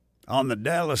on the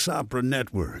Dallas Opera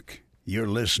Network. You're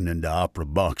listening to Opera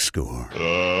Box Score.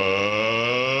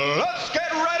 Let's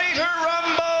get ready to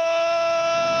rumble!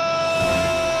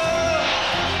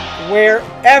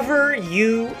 Wherever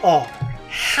you are,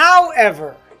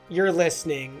 however you're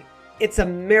listening, it's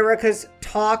America's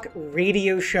talk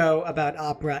radio show about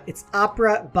opera. It's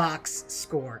Opera Box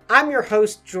Score. I'm your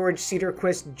host, George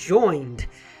Cedarquist, joined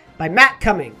by Matt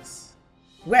Cummings,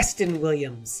 Weston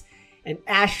Williams, and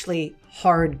Ashley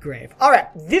Hardgrave. All right,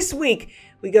 this week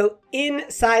we go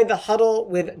inside the huddle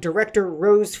with director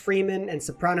Rose Freeman and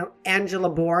soprano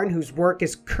Angela Bourne, whose work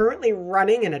is currently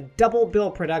running in a double bill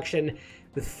production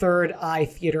with Third Eye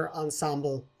Theater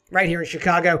Ensemble right here in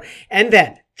Chicago. And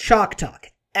then Chalk Talk.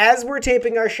 As we're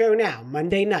taping our show now,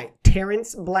 Monday night,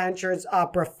 Terence Blanchard's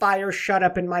opera Fire Shut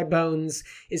Up in My Bones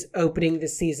is opening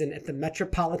this season at the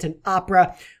Metropolitan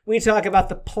Opera. We talk about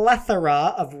the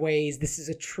plethora of ways this is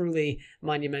a truly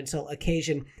monumental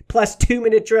occasion, plus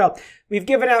 2-minute drill. We've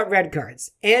given out red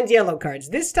cards and yellow cards.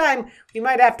 This time, we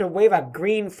might have to wave a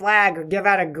green flag or give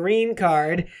out a green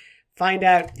card. Find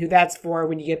out who that's for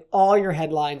when you get all your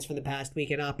headlines from the past week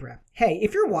in opera. Hey,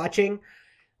 if you're watching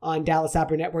on Dallas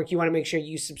Opera Network, you want to make sure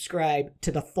you subscribe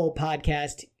to the full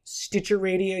podcast, Stitcher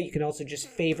Radio. You can also just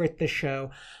favorite the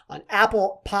show on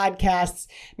Apple Podcasts.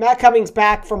 Matt Cummings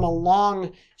back from a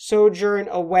long sojourn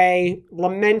away,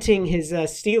 lamenting his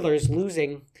Steelers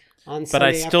losing on Sunday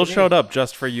But I still afternoon. showed up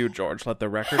just for you, George. Let the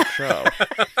record show.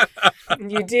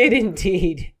 You did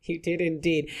indeed. You did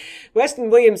indeed.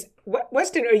 Weston Williams.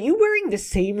 Weston, are you wearing the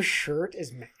same shirt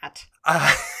as Matt?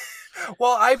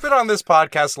 Well, I've been on this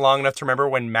podcast long enough to remember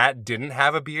when Matt didn't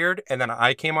have a beard, and then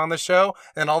I came on the show,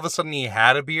 and all of a sudden he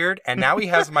had a beard, and now he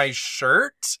has my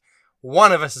shirt.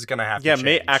 One of us is going to have to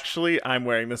change. Actually, I'm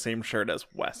wearing the same shirt as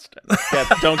Weston.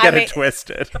 Don't get it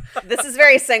twisted. This is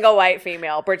very single white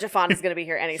female. Bridget Fonda is going to be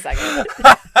here any second.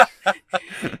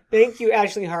 Thank you,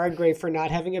 Ashley Hardgrave, for not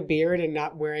having a beard and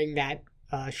not wearing that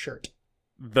shirt.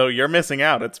 Though you're missing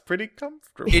out. It's pretty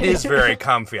comfortable. It is very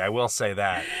comfy, I will say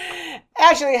that.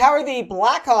 Ashley, how are the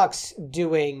Blackhawks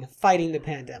doing fighting the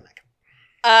pandemic?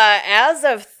 As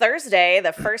of Thursday,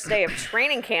 the first day of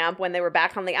training camp, when they were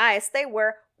back on the ice, they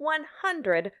were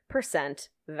 100%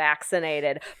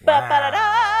 vaccinated. Wow.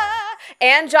 Ba-ba-da-da!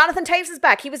 And Jonathan Toews is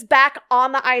back. He was back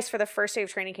on the ice for the first day of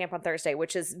training camp on Thursday,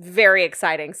 which is very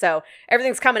exciting. So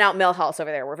everything's coming out Millhouse over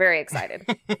there. We're very excited.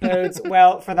 Bodes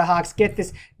well for the Hawks. Get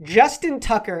this. Justin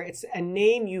Tucker, it's a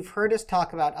name you've heard us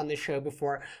talk about on the show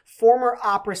before. Former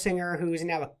opera singer who is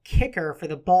now a kicker for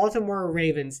the Baltimore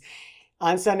Ravens.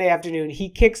 On Sunday afternoon, he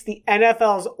kicks the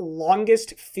NFL's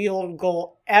longest field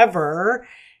goal ever,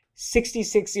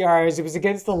 66 yards. It was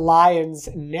against the Lions'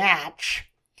 Natch.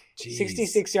 Jeez.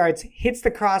 66 yards, hits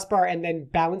the crossbar, and then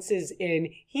bounces in.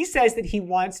 He says that he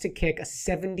wants to kick a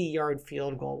 70-yard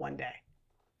field goal one day.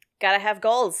 Gotta have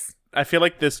goals. I feel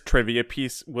like this trivia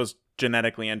piece was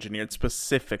genetically engineered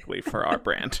specifically for our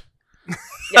brand.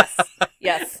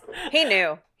 Yes. He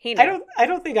knew. I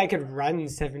don't think I could run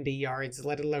 70 yards,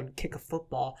 let alone kick a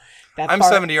football. I'm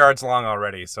 70 yards long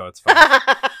already, so it's fine.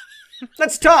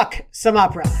 Let's talk some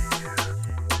opera.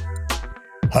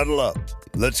 Huddle up.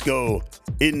 Let's go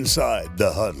inside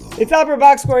the huddle. It's Opera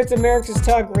Box Score. It's America's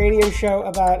talk radio show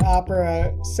about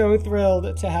opera. So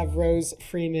thrilled to have Rose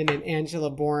Freeman and Angela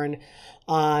Bourne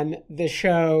on the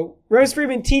show. Rose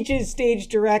Freeman teaches, stage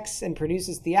directs, and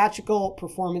produces theatrical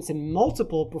performance in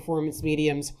multiple performance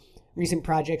mediums. Recent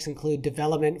projects include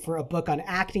development for a book on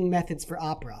acting methods for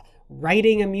opera,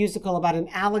 writing a musical about an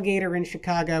alligator in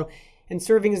Chicago, and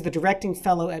serving as the directing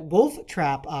fellow at Wolf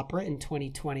Trap Opera in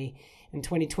 2020. In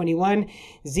 2021,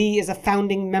 Z is a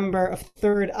founding member of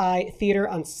Third Eye Theater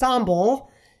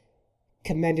Ensemble.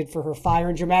 Commended for her fire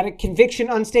and dramatic conviction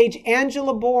on stage,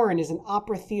 Angela Bourne is an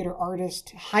opera theater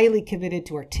artist, highly committed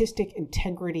to artistic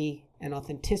integrity and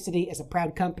authenticity. As a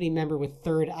proud company member with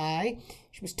Third Eye,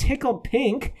 she was tickled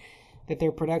pink that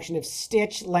their production of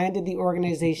Stitch landed the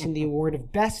organization the award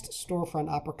of Best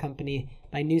Storefront Opera Company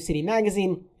by New City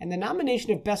Magazine and the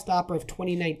nomination of Best Opera of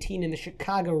 2019 in the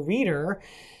Chicago Reader.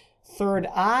 Third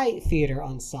Eye Theater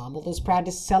Ensemble is proud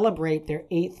to celebrate their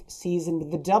 8th season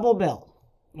with the double bill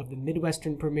of the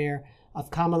Midwestern premiere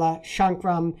of Kamala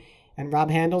Shankram and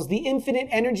Rob Handel's The Infinite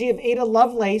Energy of Ada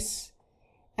Lovelace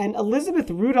and Elizabeth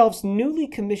Rudolph's newly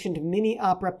commissioned mini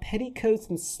opera Petticoats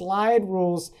and Slide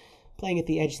Rules, playing at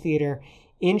the Edge Theater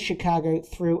in Chicago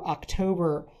through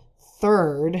October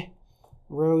 3rd.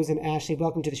 Rose and Ashley,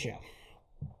 welcome to the show.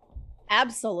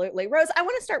 Absolutely. Rose, I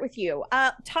want to start with you.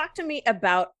 Talk to me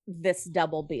about this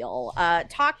double bill.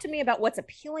 Talk to me about what's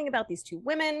appealing about these two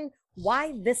women.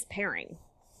 Why this pairing?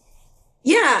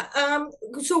 Yeah.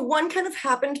 So one kind of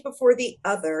happened before the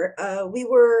other. We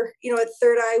were, at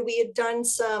Third Eye, we had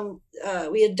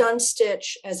done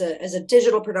Stitch as a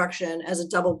digital production, as a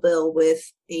double bill with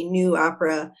a new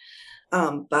opera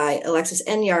by Alexis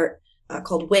Enyart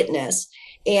called Witness.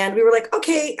 And we were like,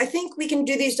 okay, I think we can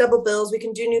do these double bills. We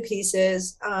can do new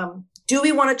pieces. Do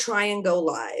we want to try and go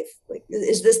live? Like,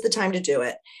 is this the time to do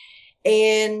it?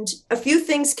 And a few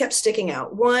things kept sticking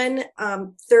out. One,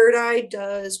 Third Eye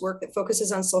does work that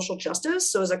focuses on social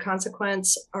justice. So as a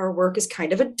consequence, our work is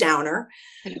kind of a downer.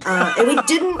 And we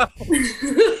didn't want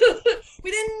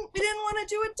to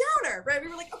do a downer, right? We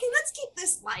were like, okay, let's keep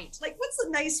this light. Like, what's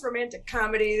a nice romantic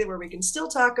comedy where we can still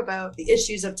talk about the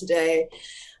issues of today?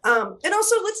 And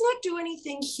also, let's not do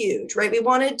anything huge, right? We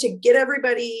wanted to get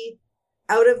everybody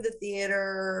out of the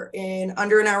theater in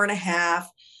under an hour and a half.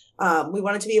 We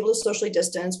wanted to be able to socially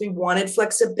distance. We wanted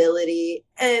flexibility.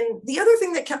 And the other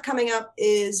thing that kept coming up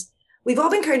is we've all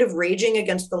been kind of raging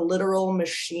against the literal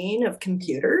machine of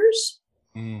computers.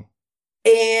 Mm.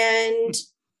 And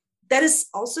that is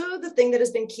also the thing that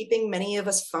has been keeping many of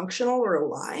us functional or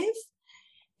alive.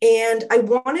 And I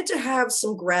wanted to have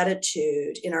some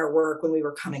gratitude in our work when we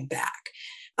were coming back.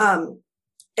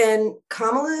 And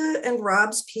Kamala and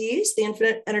Rob's piece, The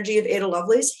Infinite Energy of Ada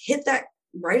Lovelace, hit that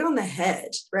right on the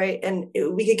head, right? And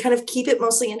we could kind of keep it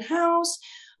mostly in-house.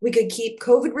 We could keep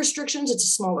COVID restrictions. It's a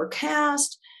smaller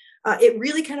cast. It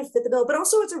really kind of fit the bill, but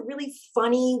also it's a really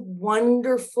funny,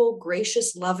 wonderful,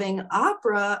 gracious, loving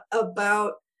opera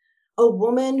about a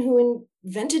woman who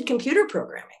invented computer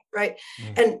programming, right?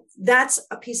 Mm. And that's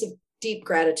a piece of deep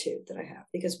gratitude that I have,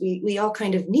 because we all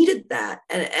kind of needed that.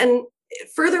 And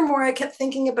furthermore, I kept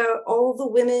thinking about all the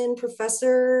women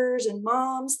professors and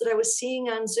moms that I was seeing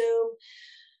on Zoom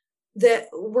that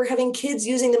were having kids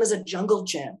using them as a jungle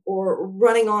gym or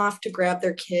running off to grab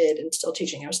their kid and still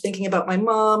teaching. I was thinking about my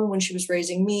mom when she was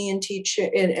raising me and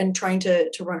and trying to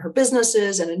run her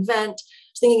businesses and invent. I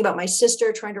was thinking about my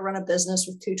sister trying to run a business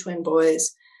with 2 twin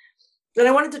boys. And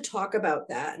I wanted to talk about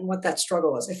that and what that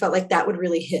struggle was. I felt like that would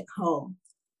really hit home.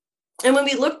 And when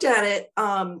we looked at it,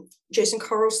 Jason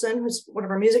Carlson, who's one of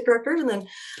our music directors, and then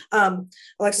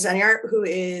Alexis Enyart, who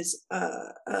is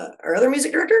our other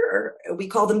music director, or we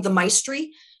call them the Maestri,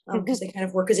 because they kind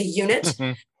of work as a unit.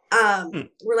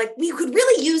 We're like, we could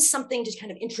really use something to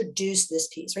kind of introduce this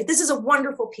piece, right? This is a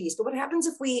wonderful piece, but what happens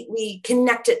if we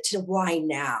connect it to why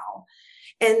now?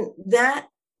 And that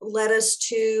led us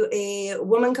to a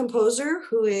woman composer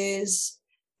who is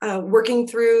working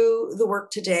through the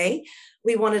work today.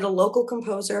 We wanted a local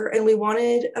composer, and we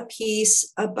wanted a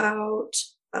piece about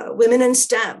women in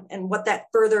STEM and what that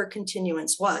further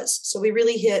continuance was. So we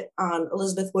really hit on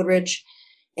Elizabeth Woodridge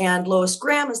and Lois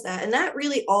Graham as that. And that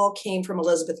really all came from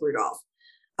Elizabeth Rudolph.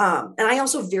 And I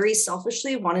also very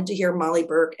selfishly wanted to hear Molly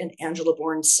Burke and Angela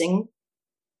Bourne sing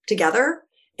together.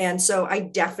 And so I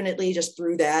definitely just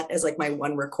threw that as like my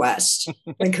one request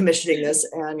when commissioning this.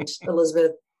 And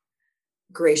Elizabeth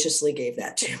graciously gave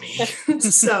that to me.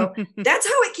 So that's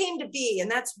how it came to be.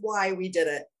 And that's why we did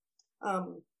it.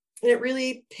 And it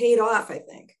really paid off, I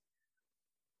think.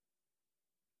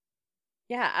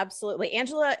 Yeah, absolutely.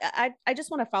 Angela, I just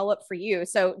want to follow up for you.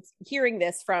 So hearing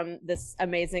this from this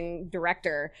amazing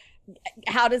director,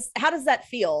 how does that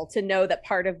feel to know that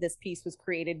part of this piece was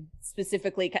created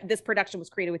specifically, this production was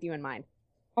created with you in mind?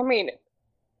 I mean,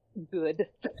 good.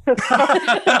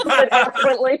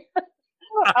 Definitely.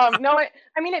 No,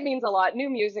 I mean, it means a lot. New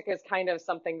music is kind of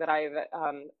something that I've,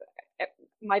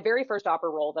 my very first opera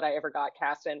role that I ever got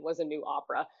cast in was a new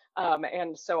opera.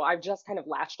 And so I've just kind of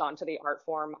latched onto the art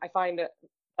form. I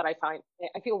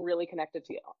feel really connected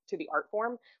to the art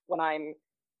form when I'm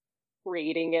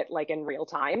creating it like in real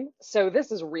time. So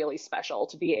this is really special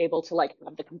to be able to like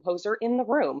have the composer in the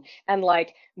room and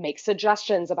like make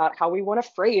suggestions about how we want to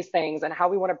phrase things and how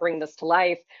we want to bring this to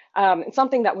life. And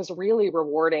something that was really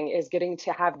rewarding is getting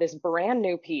to have this brand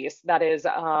new piece that is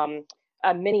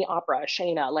a mini opera,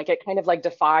 Shayna, like it kind of like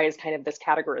defies kind of this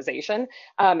categorization.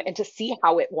 And to see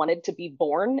how it wanted to be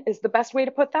born is the best way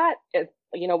to put that.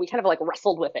 We kind of like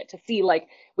wrestled with it to see, like,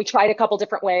 we tried a couple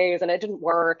different ways and it didn't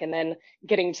work. And then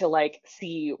getting to like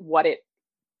see what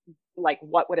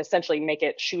would essentially make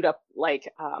it shoot up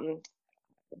like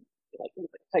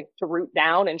to root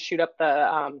down and shoot up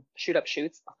the shoot up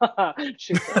shoots.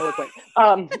 Shoots are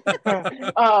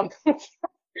eloquent.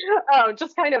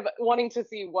 Just kind of wanting to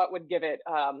see what would give it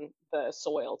the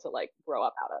soil to like grow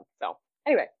up out of. So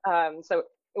anyway, so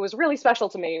it was really special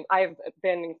to me. I've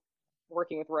been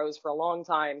working with Rose for a long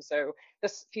time, so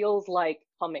this feels like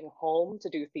coming home to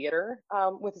do theater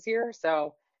with Zier.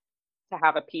 So to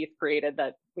have a piece created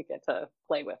that we get to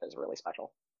play with is really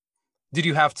special. Did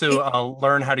you have to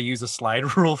learn how to use a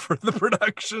slide rule for the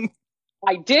production?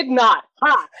 I did not.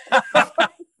 Ha!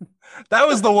 That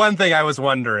was the one thing I was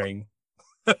wondering.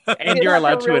 And did you're have to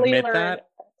allowed to really admit learn- that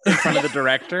in front of the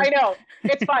director? I know.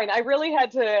 It's fine. I really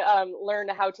had to learn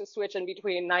how to switch in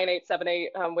between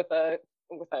 9-8-7-8 with a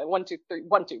 1-2-3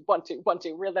 1-2 1-2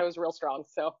 1-2. Real, that was real strong.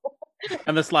 So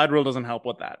And the slide rule doesn't help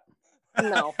with that.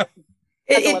 no.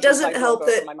 It doesn't help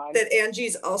Go over my mind. that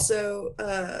Angie's also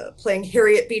playing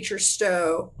Harriet Beecher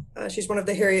Stowe. She's one of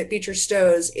the Harriet Beecher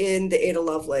Stowes in the Ada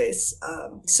Lovelace.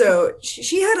 So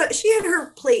she had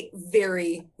her plate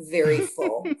very, very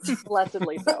full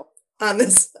Blessedly so. on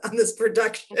this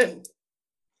production.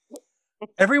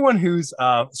 Everyone who's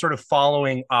sort of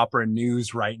following opera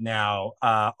news right now,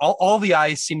 all the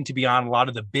eyes seem to be on a lot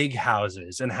of the big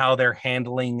houses and how they're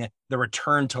handling the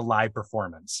return to live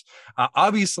performance.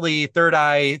 Obviously, Third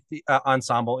Eye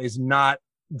Ensemble is not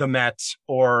the Met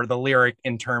or the Lyric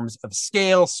in terms of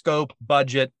scale, scope,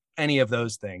 budget, any of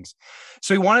those things.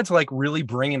 So we wanted to really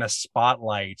bring in a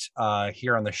spotlight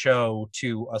here on the show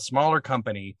to a smaller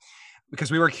company because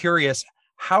we were curious.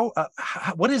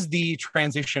 What has the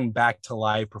transition back to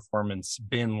live performance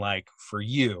been like for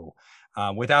you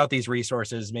without these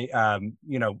resources,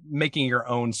 making your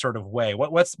own sort of way?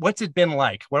 What's it been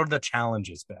like? What have the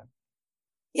challenges been?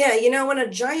 Yeah, when a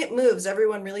giant moves,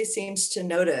 everyone really seems to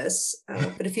notice.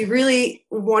 But if you really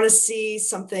want to see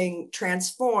something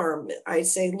transform, I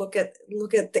say look at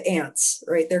the ants,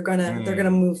 right? They're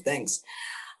gonna move things.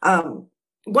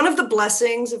 One of the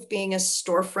blessings of being a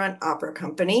storefront opera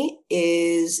company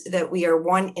is that we are,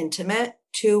 one, intimate,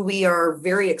 two, we are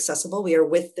very accessible. We are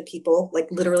with the people,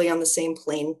 literally on the same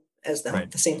plane as them,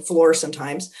 the same floor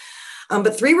sometimes.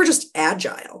 But three, we're just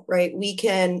agile, right? We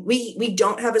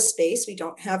don't have a space. We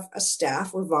don't have a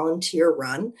staff. We're volunteer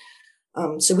run.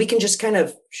 So we can just kind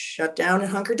of shut down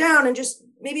and hunker down and just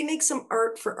maybe make some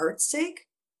art for art's sake.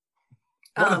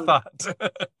 What a thought.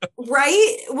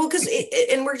 Right? Well,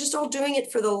 and we're just all doing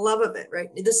it for the love of it, right?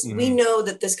 We know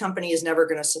that this company is never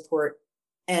going to support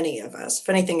any of us. If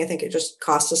anything, I think it just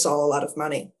costs us all a lot of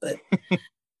money, but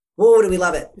whoa, do we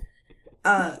love it.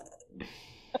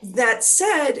 That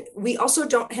said, we also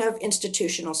don't have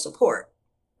institutional support,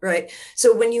 right?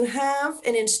 So when you have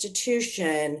an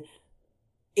institution,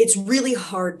 it's really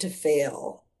hard to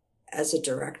fail as a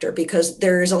director because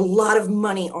there's a lot of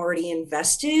money already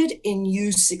invested in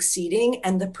you succeeding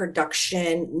and the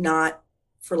production not,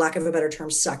 for lack of a better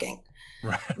term, sucking.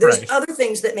 There's other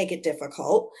things that make it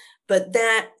difficult, but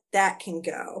that can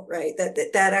go, right?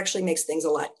 That actually makes things a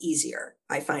lot easier,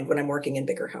 I find, when I'm working in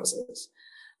bigger houses.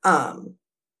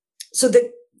 So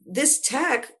this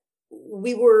tech,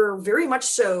 we were very much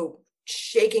so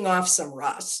shaking off some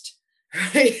rust,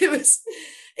 right?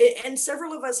 And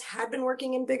several of us had been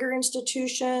working in bigger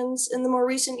institutions in the more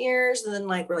recent years. And then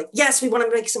we're like, yes, we want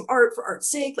to make some art for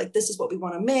art's sake. This is what we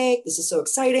want to make. This is so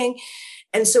exciting.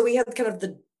 And so we had kind of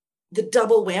the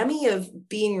double whammy of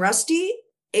being rusty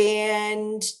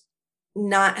and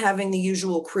not having the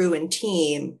usual crew and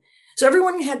team. So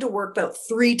everyone had to work about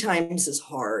 3 times as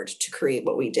hard to create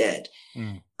what we did.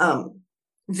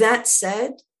 That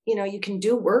said, you can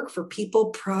do work for people,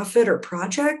 profit, or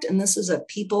project. And this is a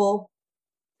people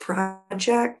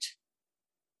project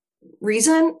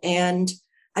reason. And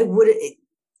I would,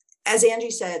 as Angie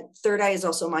said, Third Eye is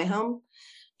also my home.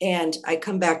 And I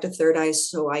come back to Third Eye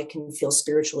so I can feel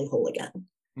spiritually whole again.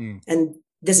 And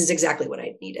this is exactly what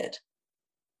I needed.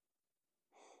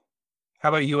 How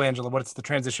about you, Angela? What's the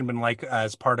transition been like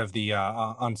as part of the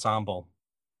ensemble?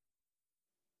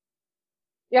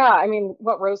 Yeah, I mean,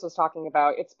 what Rose was talking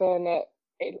about, it's been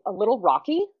a little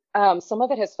rocky. Some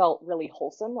of it has felt really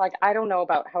wholesome. I don't know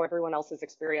about how everyone else's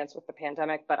experience with the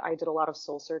pandemic, but I did a lot of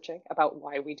soul searching about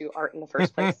why we do art in the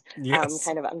first place. Yes.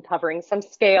 Kind of uncovering some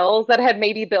scales that had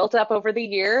maybe built up over the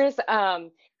years.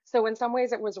 So in some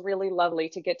ways, it was really lovely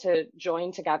to get to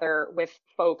join together with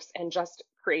folks and just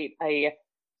create a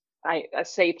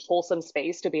safe, wholesome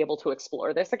space to be able to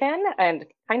explore this again and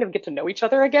kind of get to know each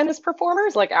other again as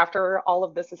performers, after all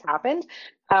of this has happened.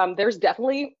 There's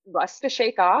definitely rust to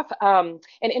shake off. An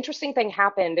interesting thing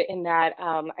happened in that,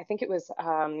 I think it was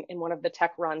in one of the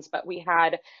tech runs, but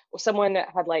someone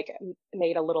had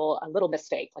made a little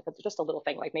mistake, just a little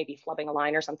thing, maybe flubbing a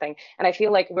line or something. And I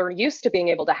feel like we're used to being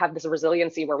able to have this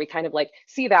resiliency where we kind of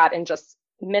see that and just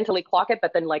mentally clock it,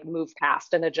 but then move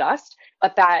past and adjust.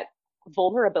 But that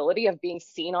vulnerability of being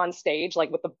seen on stage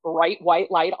with the bright white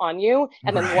light on you,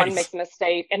 and then one makes a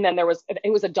mistake, and then it was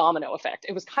a domino effect.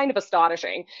 It was kind of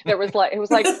astonishing. There was what is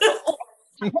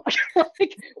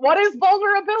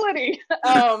vulnerability?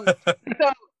 So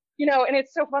And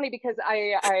it's so funny because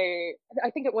I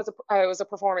think it was a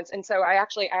performance, and so I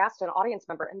asked an audience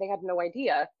member, and they had no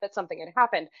idea that something had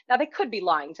happened. Now they could be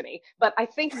lying to me, but I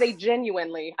think they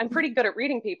genuinely. I'm pretty good at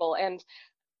reading people, and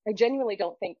I genuinely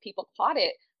don't think people caught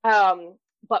it.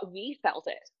 But we felt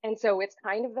it, and so it's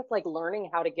kind of this like learning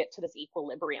how to get to this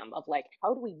equilibrium of like,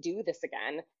 how do we do this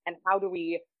again, and how do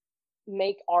we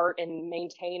make art and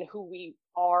maintain who we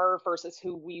are versus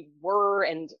who we were,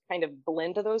 and kind of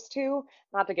blend those two.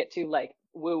 Not to get too like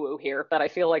woo woo here, but I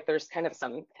feel like there's kind of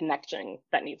some connection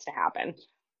that needs to happen.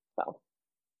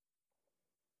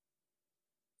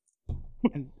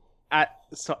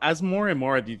 So as more and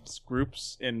more of these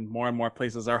groups in more and more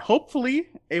places are hopefully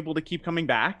able to keep coming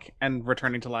back and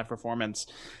returning to live performance,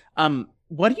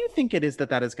 what do you think it is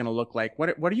that is going to look like?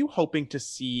 What are you hoping to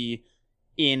see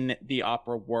in the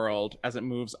opera world as it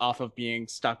moves off of being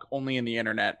stuck only in the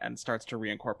internet and starts to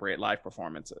reincorporate live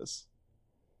performances?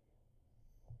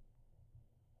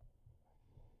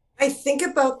 I think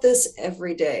about this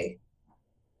every day.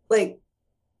 Like,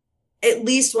 at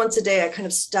least once a day, I kind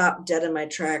of stop dead in my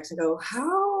tracks and go,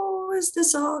 how is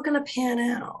this all going to pan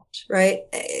out? Right?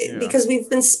 Yeah. Because we've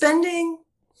been spending,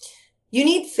 you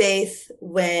need faith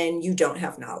when you don't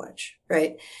have knowledge,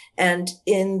 right? And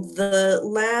in the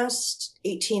last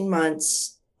 18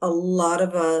 months, a lot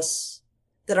of us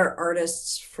that are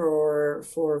artists for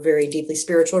very deeply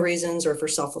spiritual reasons or for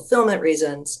self-fulfillment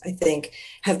reasons, I think,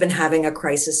 have been having a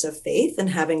crisis of faith and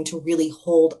having to really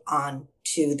hold on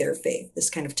to their faith, this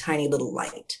kind of tiny little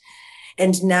light.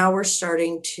 And now we're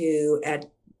starting to add,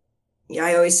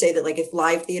 I always say that, like, if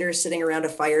live theater is sitting around a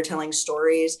fire telling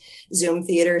stories, Zoom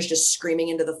theater is just screaming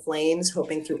into the flames,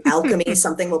 hoping through alchemy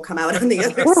something will come out on the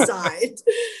other side.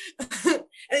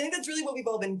 And I think that's really what we've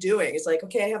all been doing. It's like,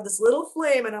 okay, I have this little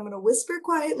flame and I'm going to whisper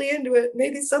quietly into it.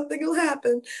 Maybe something will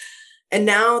happen. And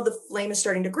now the flame is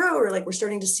starting to grow, or like we're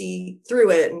starting to see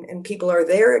through it, and people are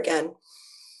there again.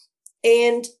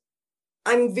 And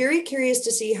I'm very curious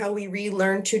to see how we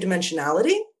relearn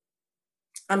two-dimensionality.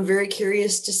 I'm very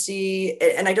curious to see,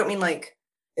 and I don't mean like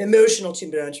emotional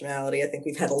two-dimensionality. I think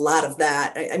we've had a lot of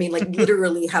that. I mean like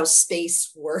literally how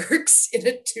space works in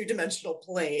a two-dimensional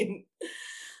plane,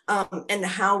 and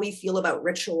how we feel about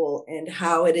ritual and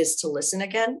how it is to listen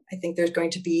again. I think there's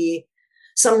going to be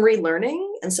some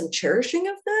relearning and some cherishing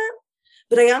of that.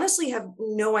 But I honestly have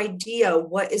no idea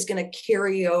what is going to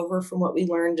carry over from what we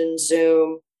learned in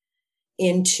Zoom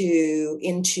into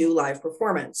live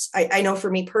performance. I know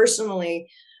for me personally,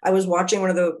 I was watching one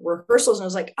of the rehearsals and I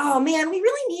was like, oh man, we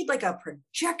really need like a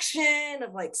projection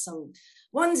of like some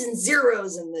ones and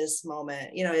zeros in this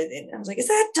moment, and I was like, is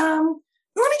that dumb?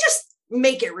 Let me just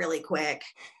make it really quick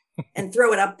and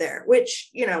throw it up there, which,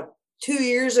 2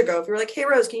 years ago, if you were like, hey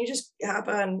Rose, can you just hop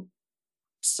on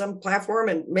some platform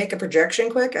and make a projection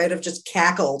quick, I'd have just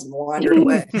cackled and wandered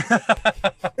away.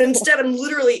 But instead, I'm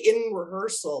literally in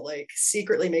rehearsal, like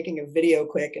secretly making a video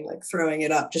quick and like throwing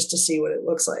it up just to see what it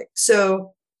looks like.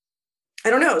 So I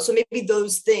don't know. So maybe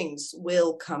those things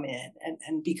will come in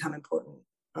and become important.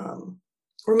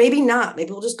 Or maybe not.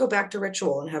 Maybe we'll just go back to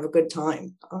ritual and have a good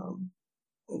time.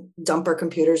 Dump our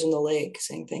computers in the lake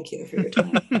saying thank you for your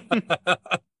time.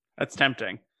 That's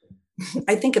tempting.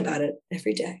 I think about it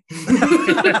every day.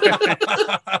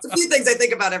 It's a few things I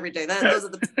think about every day. Those are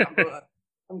the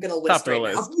I'm going to list right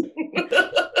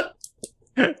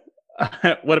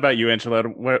now. What about you, Angela?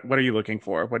 What are you looking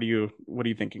for? What are you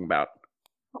thinking about?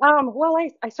 Well,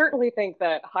 I certainly think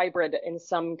that hybrid in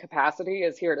some capacity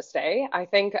is here to stay. I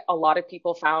think a lot of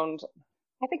people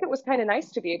I think it was kind of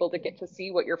nice to be able to get to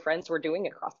see what your friends were doing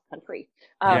across the country,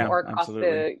 or across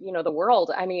absolutely. the world.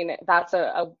 I mean, that's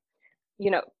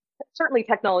certainly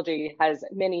technology has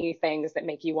many things that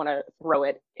make you want to throw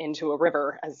it into a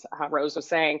river, as Rose was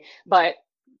saying. But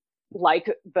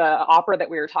like the opera that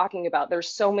we were talking about, there's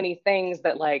so many things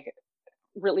that like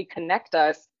really connect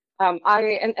us.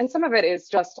 And some of it is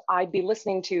just I'd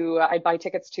buy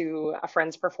tickets to a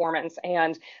friend's performance,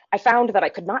 and I found that I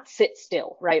could not sit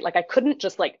still, right? Like I couldn't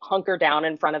just like hunker down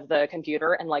in front of the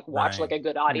computer and like watch like a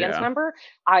good audience member.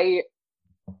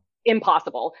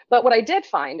 Impossible. But what I did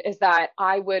find is that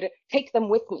I would take them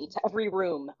with me to every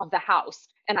room of the house,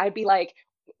 and I'd be like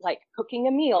cooking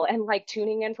a meal and like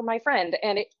tuning in for my friend.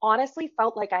 And it honestly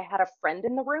felt like I had a friend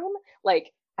in the room.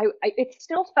 Like it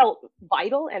still felt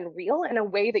vital and real in a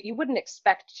way that you wouldn't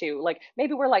expect to. Like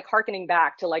maybe we're like hearkening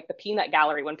back to like the Peanut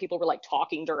Gallery when people were like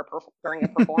talking during a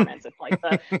performance. It's like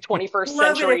the 21st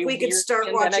century. If we could start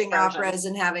watching operas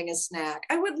and having a snack,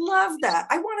 I would love that.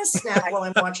 I want a snack while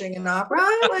I'm watching an opera.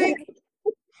 Like,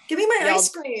 Give me my Y'all- ice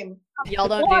cream. Y'all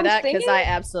don't Well, do I'm that because singing. I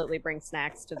absolutely bring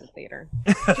snacks to the theater.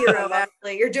 Hero,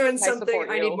 Ashley. You're doing I something. support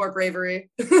I you. need more bravery.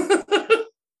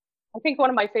 I think one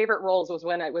of my favorite roles was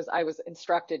when I was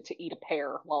instructed to eat a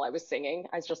pear while I was singing.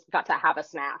 I just got to have a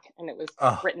snack, and it was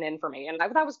Oh. written in for me, and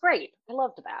that was great. I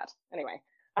loved that. Anyway,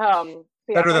 so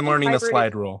yeah, Better I than think learning the hybrid is-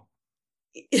 slide rule.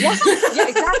 Yeah, yeah,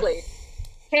 exactly.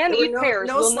 Can There were eat no- pears.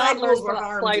 no Will slide not learn rules were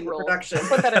harmed in slide the rules. production.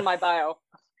 Put that in my bio.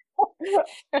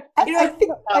 I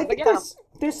think but yeah.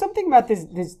 there's something about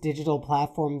this digital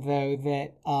platform though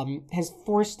that has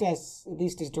forced us, at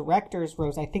least as directors,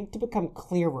 Rose, I think, to become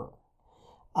clearer.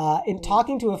 In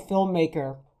talking to a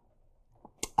filmmaker,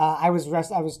 I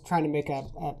was trying to make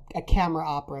a camera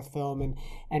opera film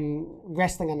and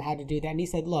wrestling on how to do that, and he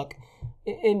said, "Look,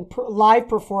 in live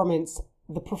performance,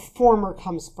 the performer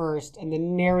comes first and the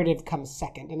narrative comes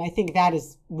second." And I think that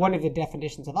is one of the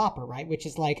definitions of opera, right? Which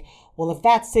is like, well, if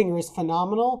that singer is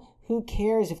phenomenal, who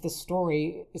cares if the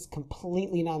story is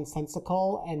completely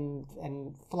nonsensical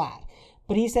and flat?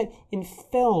 But he said in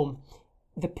film,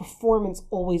 the performance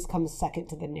always comes second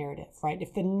to the narrative, right?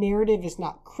 If the narrative is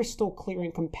not crystal clear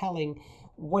and compelling,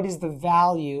 what is the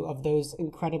value of those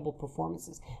incredible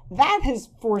performances? That has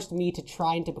forced me to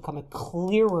try and to become a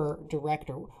clearer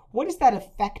director. What has that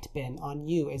effect been on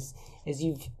you as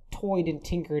you've toyed and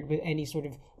tinkered with any sort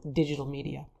of digital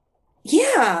media?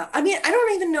 Yeah, I mean, I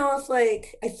don't even know if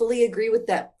like I fully agree with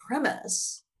that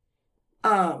premise.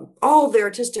 All of the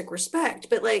artistic respect,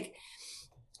 but like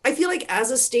I feel like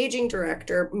as a staging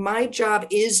director, my job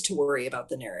is to worry about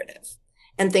the narrative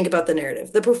and think about the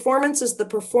narrative. The performance is the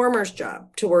performer's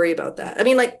job to worry about that. I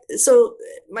mean, like, so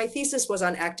my thesis was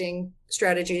on acting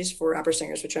strategies for opera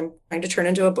singers, which I'm trying to turn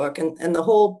into a book. And the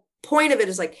whole point of it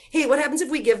is like, hey, what happens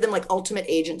if we give them like ultimate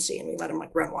agency and we let them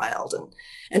like run wild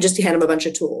and just hand them a bunch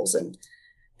of tools and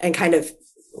kind of,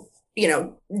 you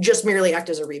know, just merely act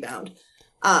as a rebound.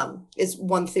 Is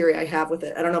one theory I have with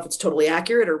it. I don't know if it's totally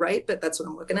accurate or right, but that's what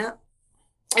I'm looking at.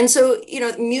 And so, you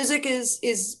know, music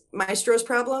is Maestro's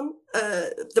problem.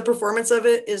 The performance of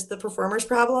it is the performer's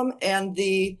problem. And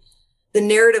the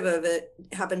narrative of it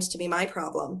happens to be my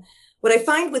problem. What I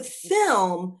find with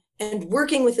film and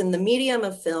working within the medium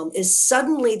of film is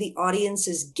suddenly the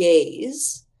audience's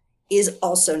gaze is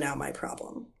also now my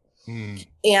problem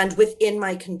and within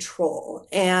my control.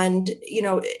 And, you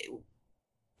know,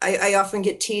 I often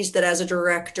get teased that as a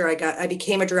director, I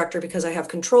became a director because I have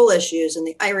control issues. And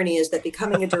the irony is that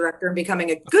becoming a director and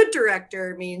becoming a good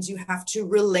director means you have to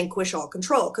relinquish all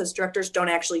control, because directors don't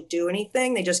actually do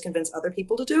anything. They just convince other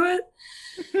people to do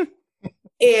it.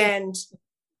 And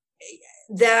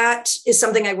that is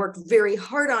something I worked very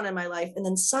hard on in my life. And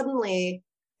then suddenly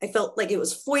I felt like it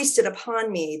was foisted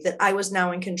upon me that I was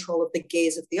now in control of the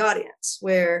gaze of the audience,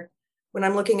 where when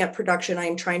I'm looking at production,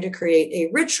 I'm trying to create a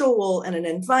ritual and an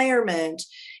environment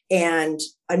and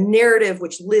a narrative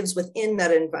which lives within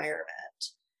that environment.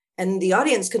 And the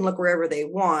audience can look wherever they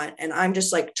want. And I'm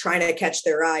just like trying to catch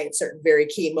their eye at certain very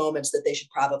key moments that they should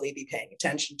probably be paying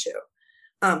attention to.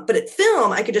 But at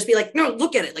film, I could just be like, no,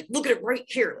 look at it. Like, look at it right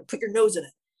here. Like, put your nose in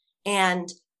it.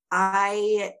 And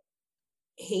I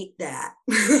hate that.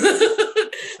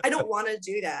 I don't want to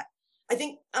do that. I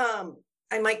think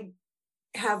I might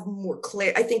have more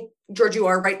clear. I think, George, you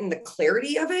are right in the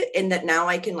clarity of it, and that now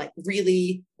I can like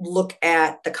really look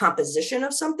at the composition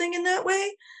of something in that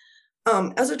way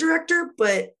as a director.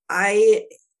 But I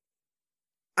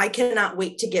cannot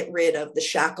wait to get rid of the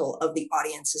shackle of the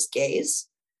audience's gaze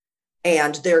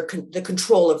and the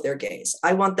control of their gaze.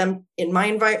 I want them in my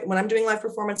environment, when I'm doing live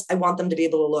performance, I want them to be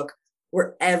able to look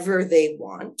wherever they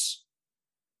want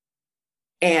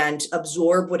and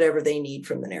absorb whatever they need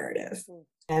from the narrative.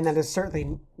 And that is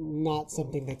certainly not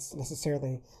something that's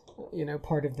necessarily, you know,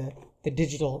 part of the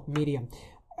digital medium.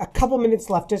 A couple minutes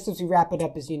left, just as we wrap it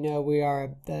up. As you know, we are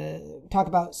talk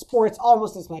about sports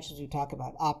almost as much as we talk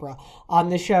about opera on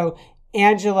the show.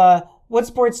 Angela, what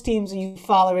sports teams are you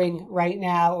following right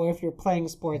now? Or if you're playing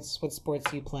sports, what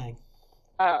sports are you playing?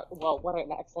 Well, what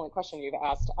an excellent question you've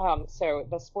asked. So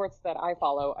the sports that I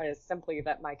follow is simply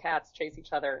that my cats chase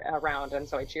each other around, and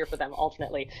so I cheer for them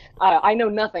alternately. I know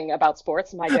nothing about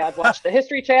sports. My dad watched the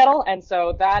History Channel, and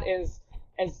so that is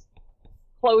as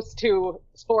close to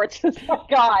sports as I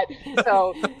got.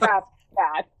 So that's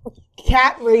bad.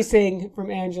 Cat racing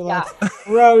from Angela. Yeah.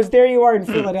 Rose, there you are in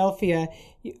Philadelphia.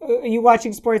 Are you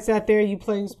watching sports out there? Are you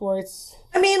playing sports?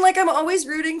 I mean, like, I'm always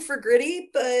rooting for Gritty,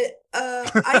 but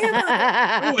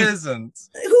Who isn't?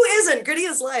 who isn't? Gritty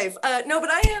is life. No, but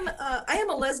I am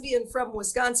a lesbian from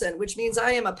Wisconsin, which means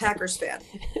I am a Packers fan.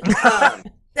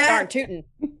 Darn tootin'.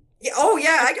 Yeah, oh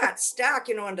yeah, I got stock,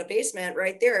 in the basement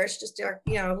right there. It's just a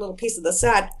little piece of the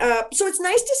sod. So it's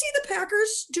nice to see the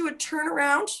Packers do a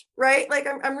turnaround, right? Like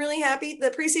I'm really happy.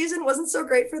 The preseason wasn't so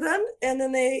great for them, and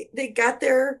then they got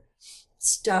their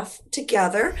stuff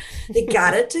together. They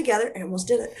got it together. I almost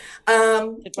did it.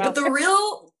 But the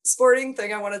real sporting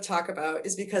thing I want to talk about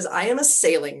is because I am a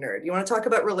sailing nerd. You want to talk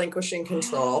about relinquishing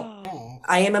control?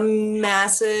 I am a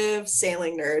massive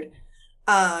sailing nerd.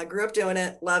 Grew up doing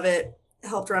it, love it.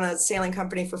 Helped run a sailing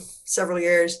company for several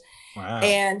years. Wow.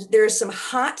 And there's some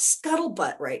hot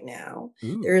scuttlebutt right now.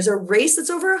 Ooh. There is a race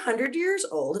that's over 100 years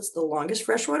old. It's the longest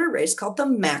freshwater race called the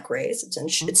Mac Race.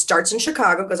 It starts in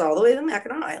Chicago, goes all the way to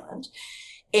Mackinac Island.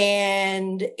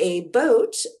 And a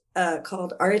boat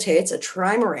called Arete, it's a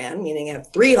trimaran, meaning it has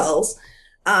 3 hulls,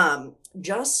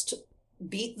 just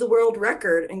beat the world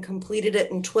record and completed it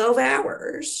in 12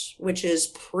 hours, which is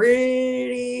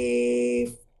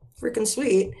pretty freaking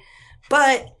sweet.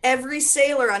 But every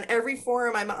sailor on every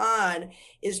forum I'm on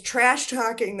is trash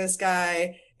talking this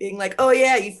guy, being like, oh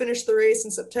yeah, you finished the race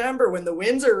in September when the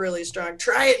winds are really strong.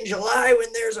 Try it in July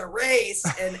when there's a race.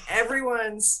 And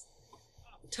everyone's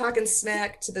talking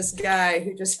smack to this guy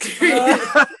who just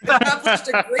accomplished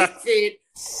a great feat.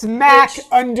 Smack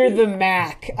under the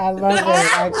Mac. I love it.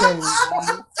 I can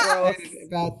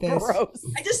about this. Gross.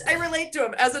 I relate to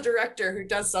him as a director who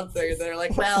does something. They're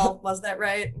like, well, was that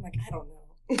right? I'm like, I don't know.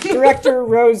 Director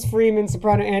Rose Freeman,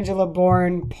 soprano Angela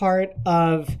Bourne, part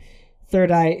of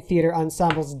Third Eye Theater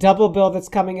Ensemble's double bill that's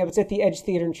coming up. It's at the Edge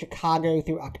Theater in Chicago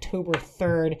through October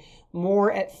 3rd.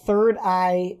 More at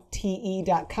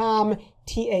thirdeyete.com,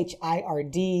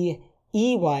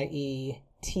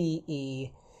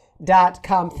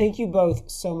 thirdeyete.com. Thank you both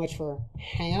so much for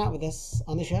hanging out with us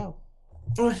on the show.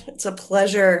 It's a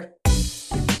pleasure.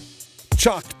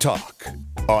 Chalk Talk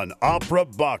on Opera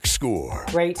Box Score.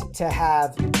 Great to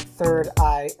have Third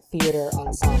Eye Theater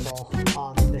Ensemble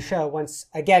on the show. Once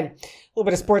again, a little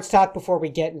bit of sports talk before we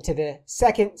get into the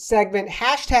second segment.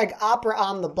 Hashtag Opera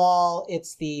on the Ball.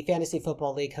 It's the Fantasy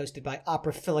Football League hosted by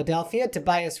Opera Philadelphia.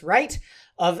 Tobias Wright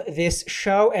of this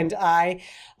show and I.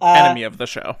 Enemy of the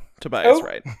show, Tobias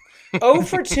Wright. 0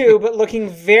 for 2, but looking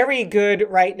very good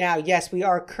right now. Yes, we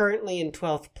are currently in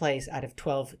 12th place out of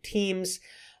 12 teams.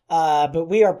 But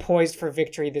we are poised for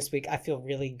victory this week. I feel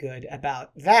really good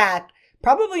about that.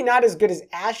 Probably not as good as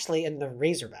Ashley and the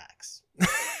Razorbacks.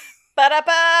 That's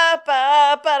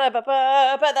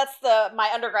my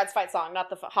undergrad's fight song, not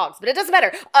the Hogs. But it doesn't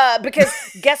matter because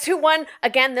guess who won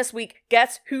again this week?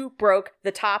 Guess who broke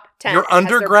the top 10? Your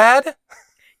undergrad?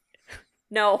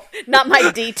 No, not my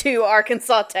D2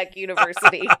 Arkansas Tech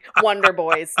University Wonder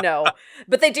Boys, no.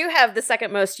 But they do have the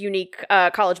second most unique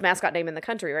college mascot name in the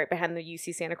country, right behind the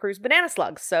UC Santa Cruz Banana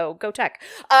Slugs, so go Tech.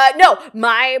 No,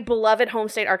 my beloved home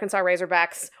state Arkansas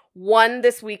Razorbacks won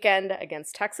this weekend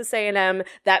against Texas A&M.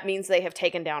 That means they have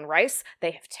taken down Rice,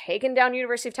 they have taken down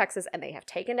University of Texas, and they have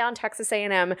taken down Texas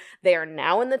A&M. They are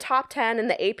now in the top 10 in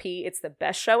the AP. It's the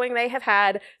best showing they have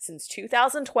had since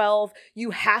 2012.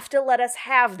 You have to let us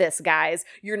have this, guys.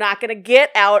 You're not going to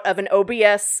get out of an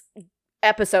OBS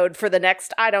episode for the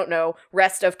next, I don't know,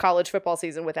 rest of college football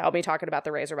season without me talking about the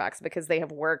Razorbacks because they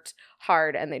have worked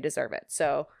hard and they deserve it.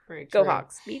 So go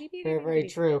Hogs. Very, very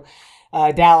true.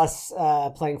 Dallas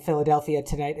playing Philadelphia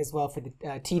tonight as well for the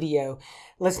TDO.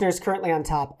 Listeners currently on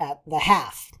top at the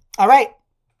half. All right.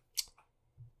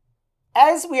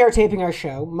 As we are taping our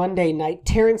show, Monday night,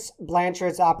 Terence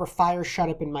Blanchard's opera Fire Shut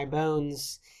Up in My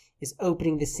Bones is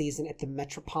opening the season at the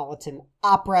Metropolitan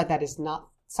Opera. That is not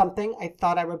something I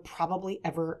thought I would probably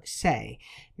ever say.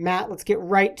 Matt, let's get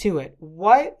right to it.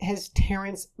 What has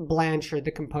Terence Blanchard,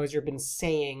 the composer, been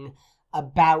saying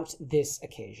about this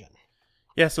occasion?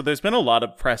 Yeah, so there's been a lot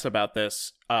of press about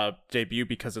this debut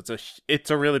because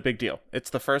it's a really big deal.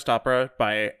 It's the first opera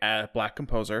by a Black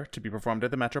composer to be performed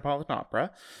at the Metropolitan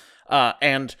Opera.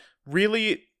 And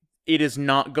really, it is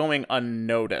not going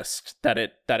unnoticed that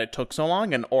it took so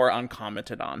long or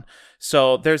uncommented on.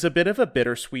 So there's a bit of a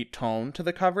bittersweet tone to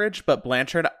the coverage, but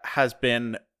Blanchard has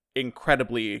been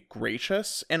incredibly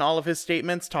gracious in all of his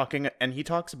statements, and he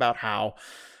talks about how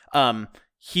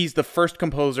he's the first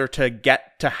composer to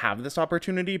get to have this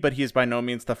opportunity, but he is by no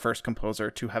means the first composer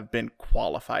to have been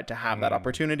qualified to have that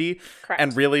opportunity. Correct.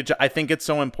 And really, I think it's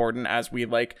so important as we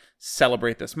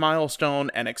celebrate this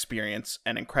milestone and experience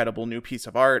an incredible new piece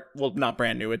of art. Well, not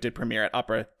brand new. It did premiere at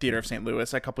Opera Theater of St.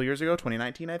 Louis a couple years ago,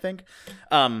 2019, I think.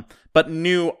 But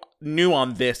new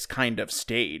on this kind of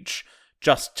stage,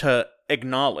 just to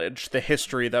acknowledge the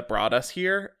history that brought us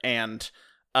here and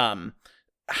how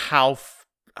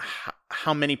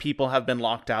many people have been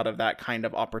locked out of that kind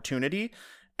of opportunity,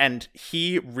 And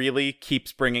he really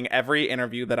keeps bringing, every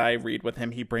interview that I read with him,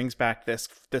 he brings back this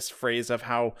phrase of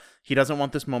how he doesn't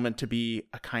want this moment to be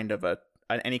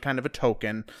any kind of a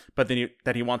token, but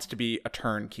that he wants to be a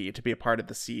turnkey, to be a part of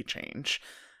the sea change.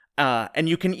 And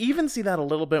you can even see that a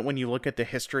little bit when you look at the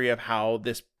history of how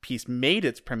this piece made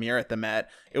its premiere at the Met.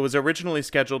 It was originally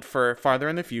scheduled for farther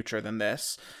in the future than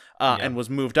this, and was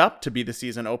moved up to be the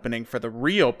season opening for the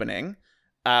reopening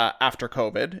after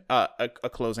COVID, a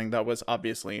closing that was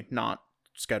obviously not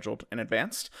scheduled in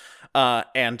advance.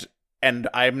 And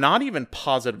I'm not even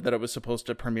positive that it was supposed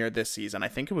to premiere this season. I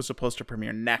think it was supposed to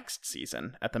premiere next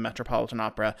season at the Metropolitan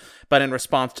Opera. But in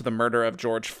response to the murder of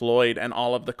George Floyd and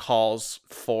all of the calls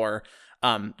for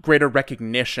greater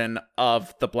recognition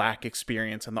of the Black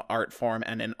experience in the art form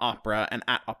and in opera and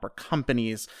at opera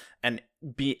companies and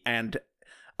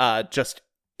just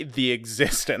the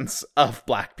existence of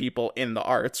Black people in the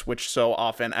arts, which so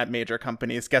often at major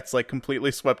companies gets like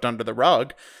completely swept under the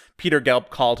rug, Peter Gelb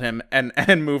called him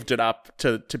and moved it up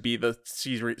to be the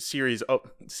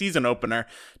season opener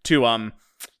to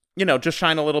just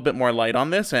shine a little bit more light on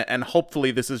this, and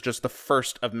hopefully this is just the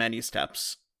first of many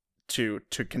steps to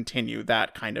continue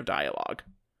that kind of dialogue.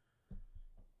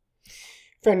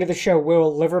 Friend of the show,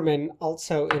 Will Liverman,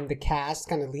 also in the cast,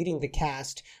 kind of leading the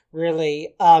cast,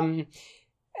 really.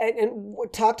 And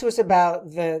talk to us about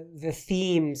the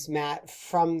themes, Matt,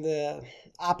 from the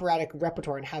operatic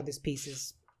repertoire and how this piece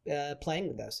is playing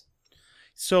with those.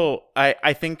 So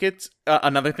I think it's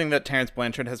another thing that Terence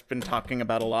Blanchard has been talking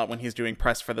about a lot when he's doing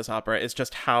press for this opera is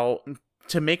just how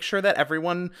to make sure that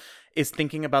everyone is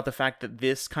thinking about the fact that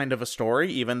this kind of a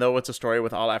story, even though it's a story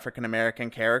with all African-American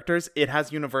characters, it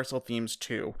has universal themes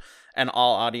too. And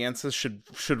all audiences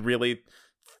should really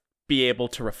be able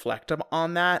to reflect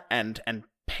on that and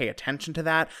pay attention to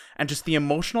that, and just the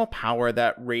emotional power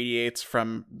that radiates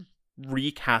from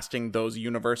recasting those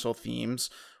universal themes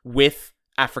with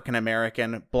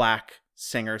African-American Black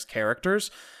singers'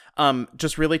 characters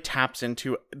just really taps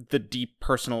into the deep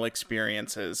personal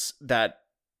experiences that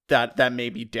may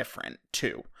be different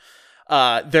too.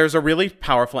 There's a really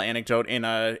powerful anecdote in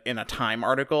a Time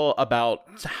article about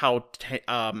how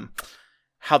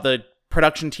the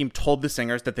production team told the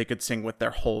singers that they could sing with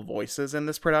their whole voices in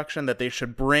this production, that they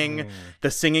should bring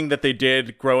the singing that they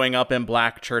did growing up in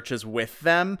Black churches with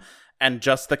them, and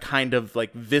just the kind of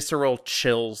like visceral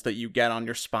chills that you get on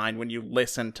your spine when you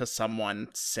listen to someone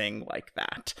sing like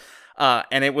that.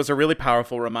 And it was a really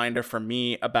powerful reminder for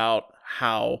me about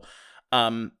how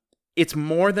it's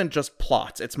more than just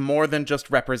plots. It's more than just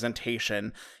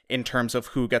representation in terms of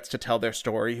who gets to tell their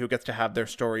story, who gets to have their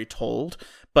story told,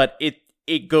 but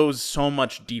it goes so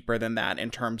much deeper than that in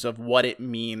terms of what it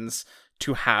means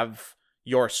to have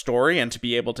your story and to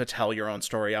be able to tell your own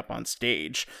story up on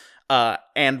stage.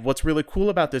 And what's really cool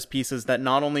about this piece is that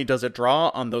not only does it draw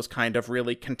on those kind of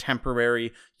really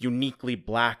contemporary, uniquely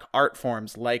Black art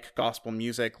forms like gospel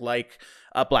music, like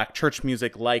Black church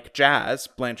music, like jazz.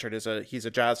 Blanchard he's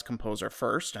a jazz composer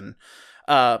first, and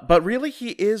but really he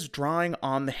is drawing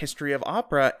on the history of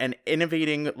opera and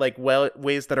innovating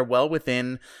ways that are well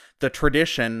within the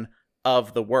tradition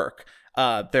of the work.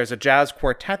 There's a jazz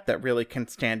quartet that really can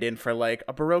stand in for like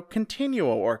a Baroque continuo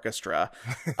orchestra,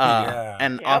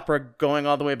 and opera going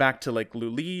all the way back to like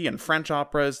Lully and French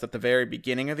operas at the very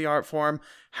beginning of the art form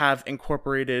have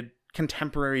incorporated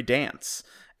contemporary dance.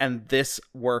 And this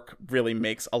work really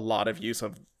makes a lot of use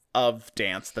of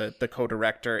dance. The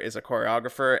co-director is a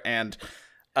choreographer, and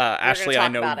Ashley, I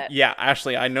know,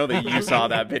 Ashley, I know that you saw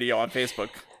that video on Facebook.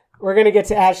 We're going to get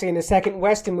to Ashley in a second.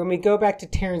 Weston, when we go back to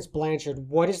Terence Blanchard,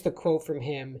 what is the quote from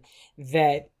him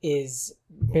that is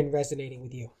been resonating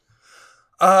with you?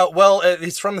 Well,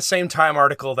 it's from the same Time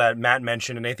article that Matt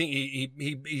mentioned, and I think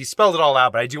he spelled it all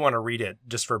out, but I do want to read it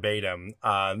just verbatim.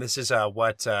 This is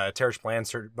what Terence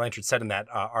Blanchard said in that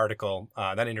article,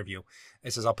 that interview.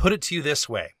 It says, "I'll put it to you this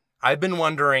way. I've been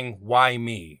wondering why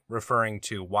me," referring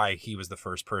to why he was the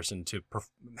first person to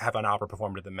have an opera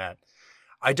performed at the Met.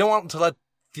 "I don't want to let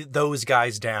those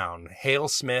guys down. Hale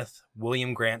Smith,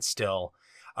 William Grant Still,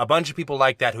 a bunch of people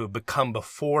like that who have become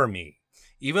before me.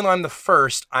 Even though I'm the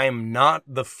first, I am not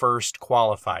the first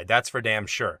qualified. That's for damn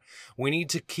sure. We need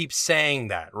to keep saying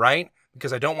that, right?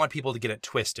 Because I don't want people to get it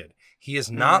twisted. He is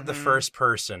not the first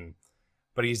person,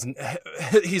 but he's not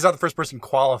the first person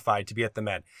qualified to be at the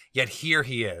Met. Yet here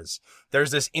he is."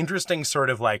 There's this interesting sort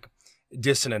of like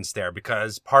dissonance there,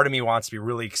 because part of me wants to be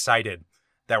really excited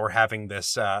that we're having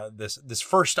this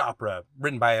first opera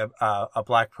written by a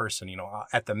Black person,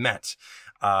 at the Met.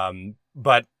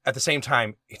 But at the same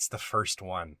time, it's the first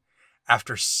one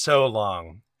after so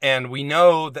long. And we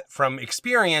know that from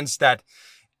experience that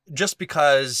just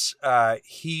because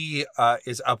he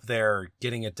is up there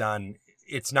getting it done,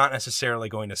 it's not necessarily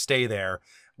going to stay there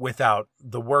without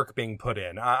the work being put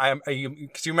in.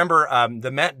 Because you remember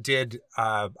the Met did,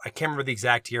 I can't remember the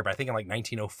exact year, but I think in like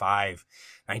 1905,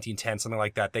 1910, something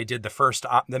like that. They did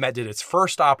the Met did its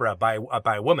first opera by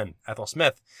a woman, Ethel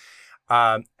Smith.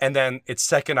 And then its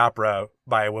second opera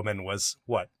by a woman was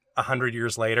 100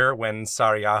 years later when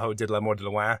Sarajevo did L'Amour de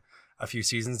Loin a few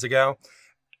seasons ago.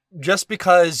 Just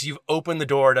because you've opened the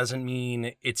door doesn't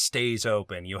mean it stays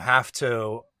open. You have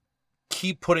to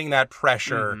keep putting that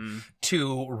pressure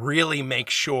to really make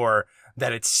sure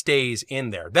that it stays in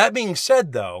there. That being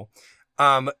said, though,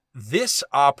 this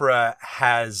opera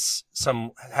has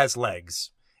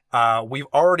legs. We've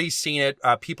already seen it.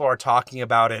 People are talking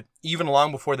about it even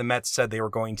long before the Mets said they were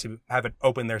going to have it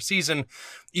open their season.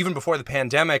 Even before the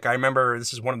pandemic, I remember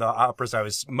this is one of the operas I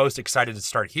was most excited to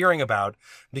start hearing about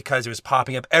because it was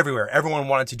popping up everywhere. Everyone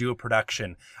wanted to do a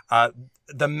production.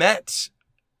 The Met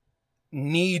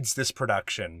needs this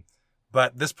production,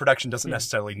 but this production doesn't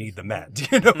necessarily need the Met. Do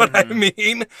you know what I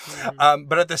mean?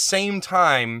 But at the same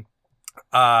time,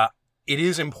 it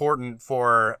is important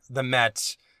for the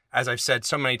Met, as I've said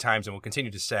so many times and will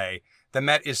continue to say, the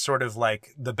Met is sort of like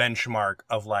the benchmark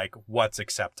of like what's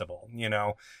acceptable. You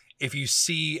know, if you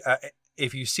see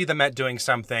the Met doing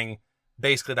something,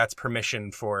 basically that's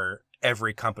permission for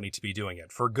every company to be doing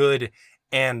it, for good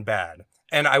and bad.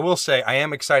 And I will say, I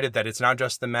am excited that it's not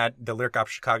just the Met. The Lyric Opera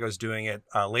Chicago is doing it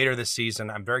later this season.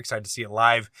 I'm very excited to see it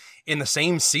live in the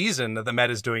same season that the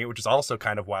Met is doing it, which is also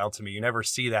kind of wild to me. You never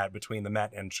see that between the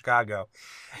Met and Chicago.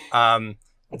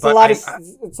 It's a lot of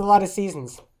seasons. It's a lot of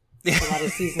seasons.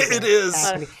 It is.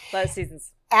 A lot of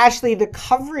seasons. Ashley, the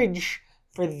coverage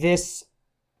for this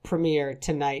premiere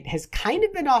tonight has kind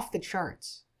of been off the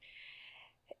charts.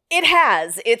 It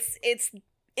has.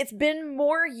 It's been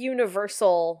more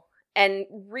universal and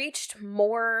reached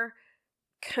more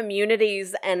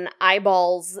communities and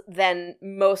eyeballs than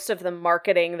most of the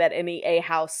marketing that any A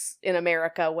house in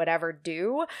America would ever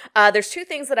do. There's two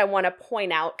things that I want to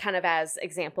point out kind of as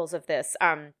examples of this.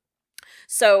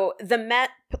 So the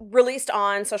Met released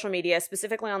on social media,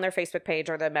 specifically on their Facebook page,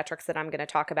 or the metrics that I'm going to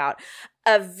talk about,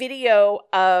 a video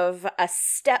of a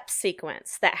step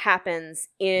sequence that happens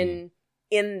in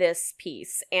this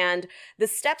piece. And the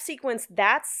step sequence,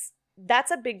 that's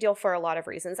a big deal for a lot of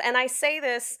reasons. And I say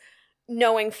this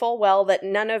knowing full well that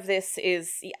none of this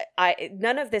is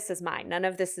mine. None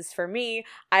of this is for me.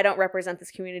 I don't represent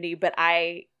this community, but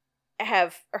I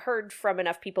have heard from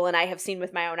enough people and I have seen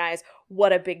with my own eyes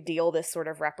what a big deal this sort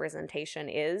of representation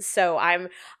is. So I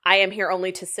am here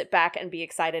only to sit back and be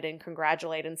excited and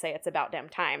congratulate and say it's about damn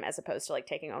time, as opposed to like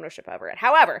taking ownership over it.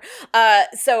 However,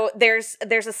 so there's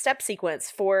a step sequence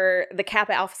for the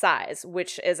Kappa Alpha Psi,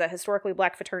 which is a historically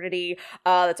Black fraternity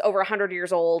that's over 100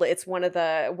 years old. It's one of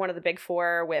the big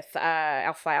four with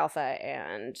Alpha Phi Alpha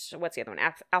and what's the other one?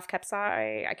 Alpha Kappa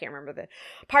Psi. I can't remember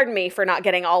Pardon me for not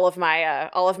getting all of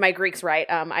my Greeks right.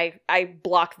 I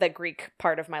block the Greek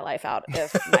part of my life out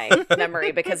of my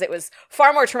memory because it was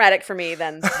far more traumatic for me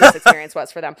than this experience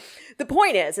was for them. The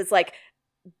point is, it's like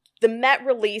the Met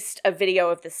released a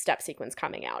video of this step sequence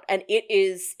coming out, and it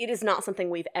is not something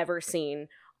we've ever seen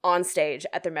on stage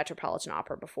at the Metropolitan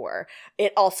Opera before.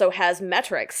 It also has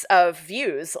metrics of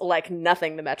views like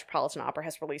nothing the Metropolitan Opera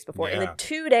has released before. Yeah. In the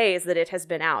 2 days that it has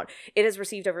been out, it has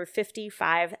received over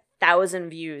 55,000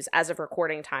 views as of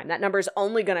recording time. That number is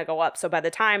only going to go up. So by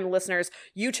the time, listeners,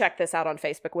 you check this out on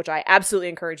Facebook, which I absolutely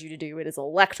encourage you to do, it is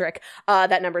electric,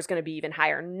 that number is going to be even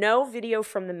higher. No video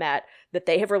from the Met that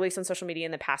they have released on social media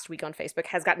in the past week on Facebook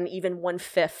has gotten even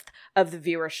 1/5 of the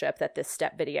viewership that this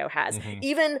step video has. Mm-hmm.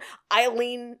 Even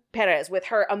Eileen Perez with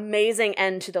her amazing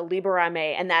end to the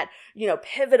Liberame and that,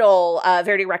 pivotal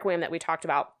Verdi Requiem that we talked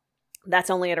about,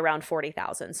 that's only at around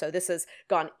 40,000. So this has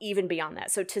gone even beyond that.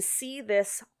 So to see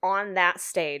this on that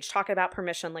stage, talking about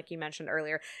permission, like you mentioned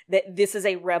earlier, that this is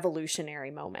a revolutionary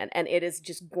moment and it is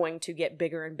just going to get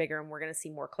bigger and bigger. And we're going to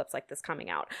see more clips like this coming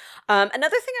out.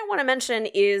 Another thing I want to mention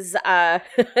is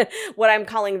what I'm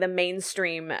calling the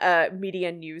mainstream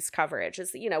media news coverage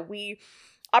is,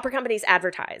 opera companies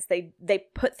advertise. They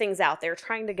put things out. They're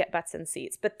trying to get butts in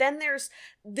seats. But then there's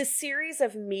this series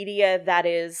of media that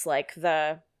is like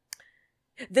the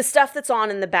stuff that's on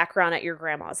in the background at your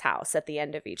grandma's house at the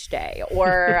end of each day,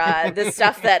 or the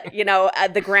stuff that,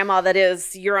 the grandma that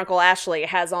is your Uncle Ashley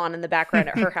has on in the background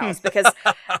at her house. Because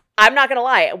I'm not gonna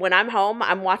lie. When I'm home,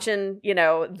 I'm watching,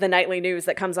 the nightly news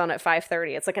that comes on at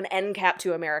 5:30. It's like an end cap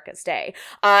to America's Day.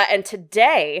 And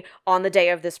today, on the day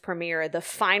of this premiere, the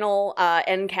final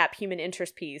end cap human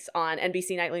interest piece on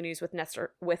NBC Nightly News with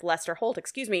Lester Holt,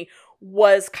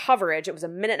 was coverage. It was a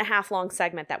 1.5-minute long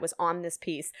segment that was on this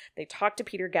piece. They talked to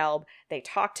Peter Gelb. They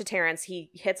talked to Terrence.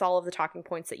 He hits all of the talking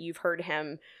points that you've heard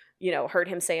him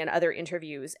say in other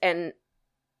interviews. And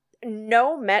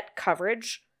no Met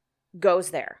coverage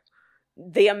goes there.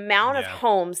 The amount of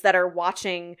homes that are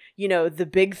watching, the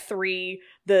big three,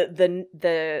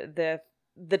 the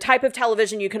type of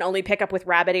television you can only pick up with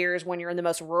rabbit ears when you're in the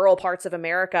most rural parts of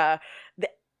America, the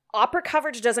opera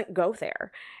coverage doesn't go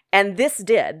there. And this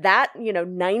did. That,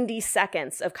 90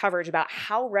 seconds of coverage about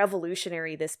how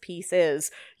revolutionary this piece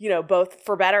is, both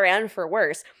for better and for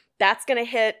worse, that's going to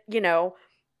hit,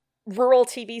 rural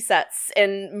TV sets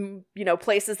in,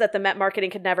 places that the Met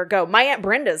marketing could never go. My Aunt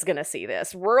Brenda's going to see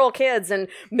this. Rural kids in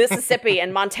Mississippi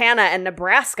and Montana and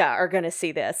Nebraska are going to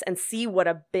see this and see what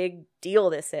a big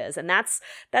deal this is. And that's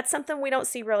something we don't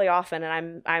see really often.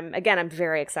 And I'm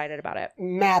very excited about it.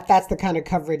 Matt, that's the kind of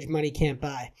coverage money can't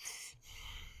buy.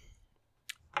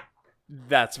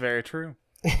 That's very true.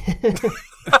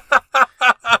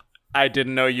 I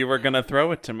didn't know you were going to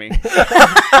throw it to me.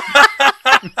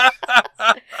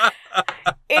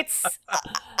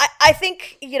 I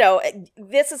think,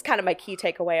 this is kind of my key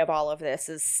takeaway of all of this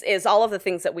is all of the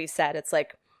things that we've said. It's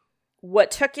like,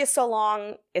 what took you so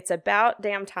long? It's about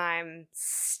damn time.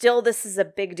 Still, this is a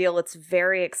big deal. It's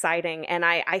very exciting. And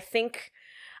I think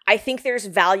there's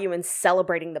value in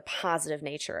celebrating the positive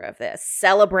nature of this,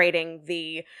 celebrating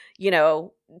the,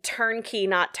 turnkey,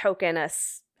 not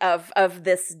tokenist of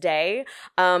this day.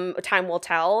 Time will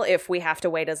tell if we have to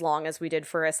wait as long as we did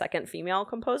for a second female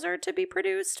composer to be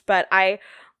produced. But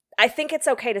I think it's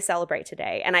okay to celebrate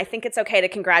today. And I think it's okay to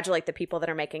congratulate the people that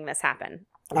are making this happen.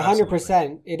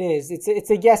 100%. It is. It's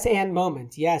a yes and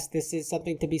moment. Yes, this is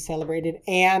something to be celebrated.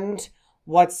 And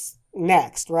what's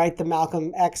next, right? The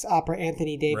Malcolm X opera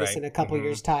Anthony Davis in a couple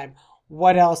years' time.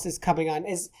 What else is coming on?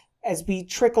 As we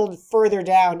trickled further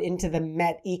down into the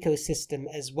Met ecosystem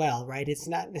as well, right? It's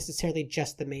not necessarily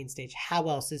just the main stage. How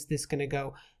else is this going to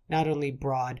go not only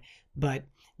broad, but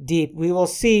deep? We will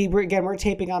see. We're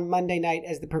taping on Monday night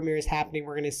as the premiere is happening.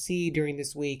 We're going to see during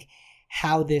this week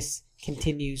how this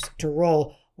continues to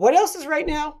roll. What else is right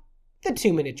now? The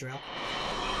 2-minute drill.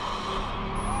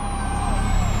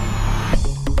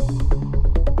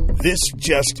 This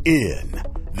just in.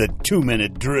 The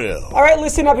 2-minute drill. All right,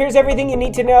 listen up. Here's everything you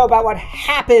need to know about what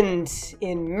happened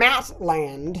in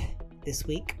Matland this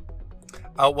week.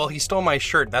 Well, he stole my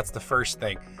shirt. That's the first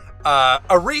thing.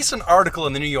 A recent article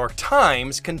in the New York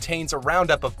Times contains a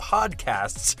roundup of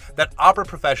podcasts that opera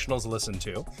professionals listen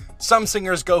to. Some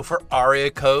singers go for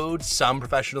aria code, some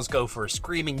professionals go for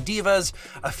screaming divas,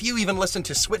 a few even listen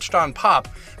to Switched on Pop,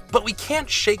 but we can't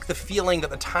shake the feeling that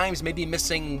the Times may be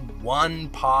missing one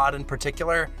pod in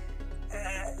particular.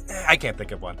 I can't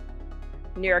think of one.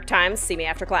 New York Times, see me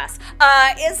after class.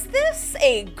 Is this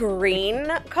a green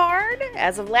card?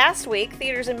 As of last week,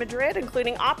 theaters in Madrid,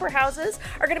 including opera houses,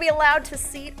 are going to be allowed to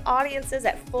seat audiences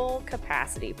at full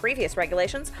capacity. Previous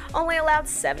regulations only allowed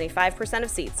 75% of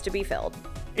seats to be filled.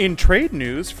 In trade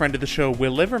news, friend of the show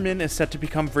Will Liverman is set to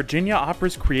become Virginia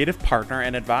Opera's creative partner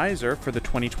and advisor for the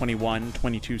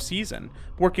 2021-22 season,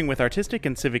 working with artistic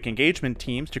and civic engagement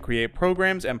teams to create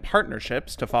programs and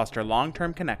partnerships to foster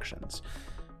long-term connections.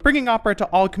 Bringing opera to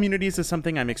all communities is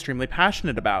something I'm extremely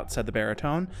passionate about, said the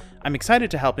baritone. I'm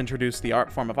excited to help introduce the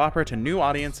art form of opera to new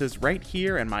audiences right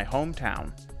here in my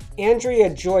hometown. Andrea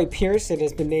Joy Pearson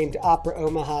has been named Opera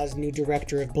Omaha's new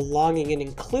Director of Belonging and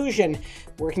Inclusion,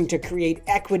 working to create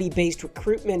equity-based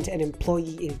recruitment and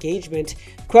employee engagement.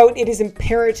 Quote, "It is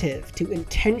imperative to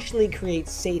intentionally create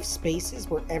safe spaces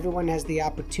where everyone has the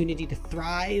opportunity to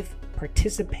thrive,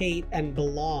 participate, and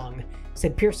belong,"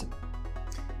 said Pearson.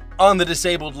 On the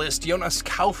disabled list, Jonas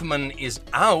Kaufmann is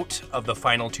out of the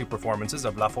final two performances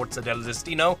of La Forza del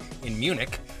Destino in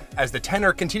Munich, as the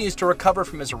tenor continues to recover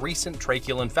from his recent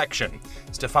tracheal infection.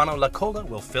 Stefano Lacola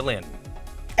will fill in.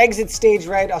 Exit stage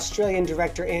right Australian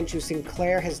director Andrew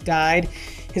Sinclair has died.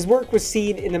 His work was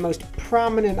seen in the most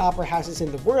prominent opera houses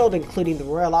in the world, including the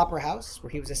Royal Opera House,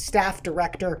 where he was a staff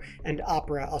director, and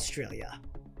Opera Australia.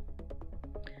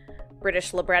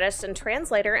 British librettist and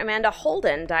translator Amanda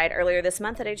Holden died earlier this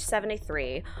month at age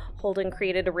 73. Holden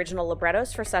created original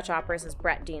librettos for such operas as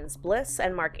Brett Dean's Bliss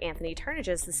and Mark Anthony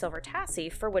Turnage's The Silver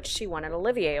Tassie, for which she won an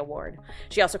Olivier Award.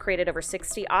 She also created over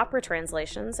 60 opera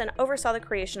translations and oversaw the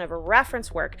creation of a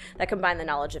reference work that combined the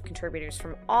knowledge of contributors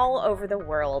from all over the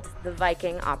world, the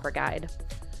Viking Opera Guide.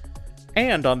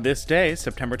 And on this day,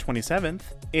 September 27th,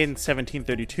 in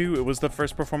 1732, it was the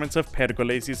first performance of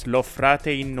Pergolesi's Lo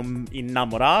Frate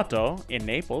Innamorato in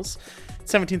Naples.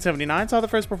 1779 saw the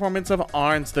first performance of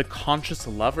Arne's The Conscious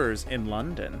Lovers in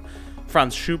London.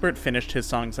 Franz Schubert finished his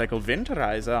song cycle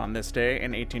Winterreise on this day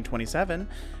in 1827,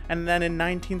 and then in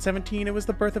 1917 it was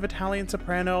the birth of Italian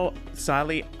soprano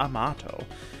Sally Amato.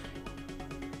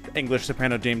 English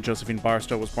soprano Dame Josephine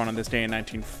Barstow was born on this day in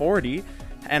 1940,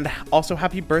 and also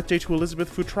happy birthday to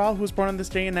Elizabeth Futral, who was born on this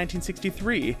day in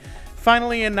 1963.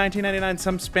 Finally, in 1999,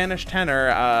 some Spanish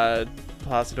tenor,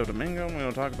 Placido Domingo, we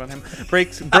don't talk about him,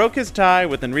 broke his tie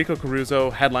with Enrico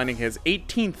Caruso, headlining his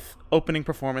 18th opening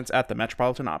performance at the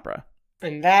Metropolitan Opera.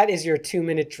 And that is your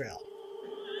 2-minute drill.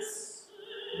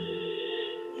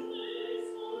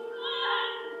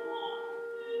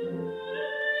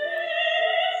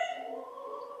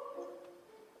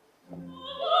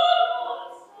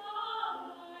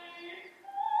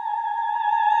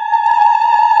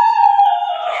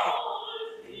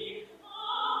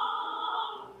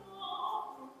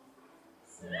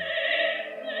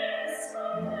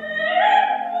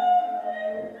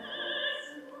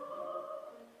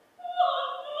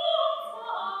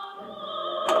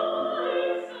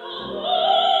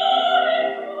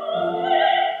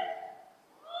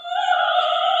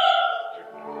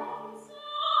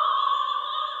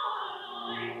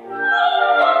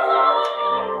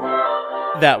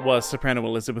 That was soprano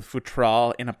Elizabeth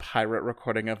Futral in a pirate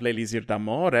recording of L'Elisir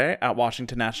d'Amore at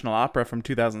Washington National Opera from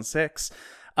 2006.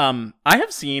 I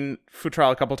have seen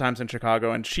Futral a couple times in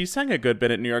Chicago, and she sang a good bit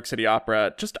at New York City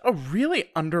Opera. Just a really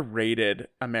underrated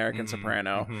American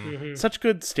soprano. Such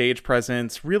good stage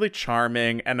presence, really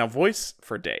charming, and a voice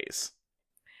for days.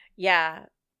 Yeah.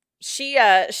 She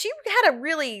had a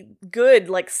really good,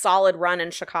 like, solid run in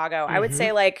Chicago. I would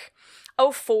say, like,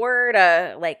 04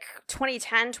 to like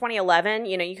 2010, 2011,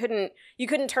 you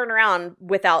couldn't turn around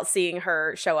without seeing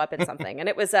her show up in something. And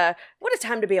it was what a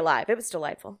time to be alive. It was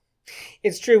delightful.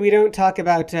 It's true. We don't talk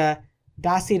about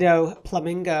Dacido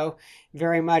Flamingo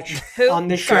very much on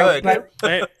the show, but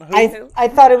I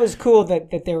thought it was cool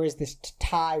that there was this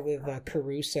tie with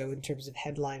Caruso in terms of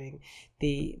headlining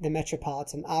the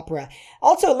Metropolitan Opera.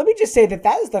 Also, let me just say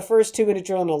that is the first 2-minute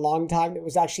drill in a long time that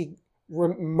was actually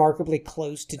remarkably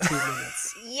close to 2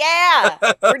 minutes. Yeah,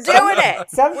 we're doing it.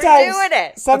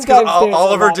 Sometimes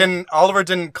Oliver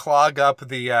didn't clog up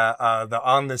the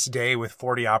on this day with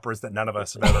 40 operas that none of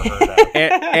us have ever heard of.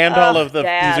 and all of the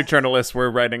music journalists were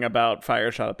writing about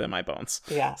Fire Shot Up in My Bones.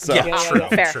 Yeah. So.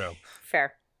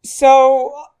 Fair.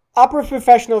 So opera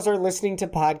professionals are listening to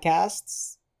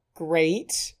podcasts.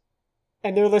 Great.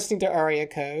 And they're listening to Aria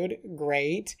Code.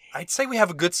 Great. I'd say we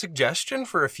have a good suggestion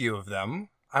for a few of them.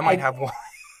 I might have one.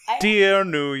 Dear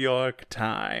New York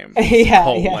Times. Yeah.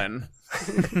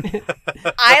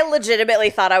 I legitimately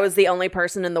thought I was the only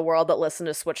person in the world that listened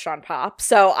to Switched on Pop.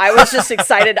 So I was just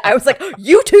excited. I was like,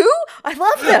 you too? I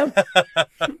love them.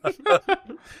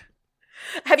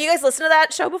 Have you guys listened to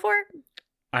that show before?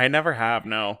 I never have,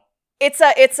 no. It's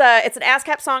an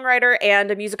ASCAP songwriter and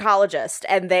a musicologist,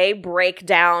 and they break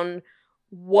down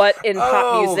what in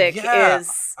pop music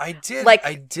is. I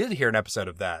did hear an episode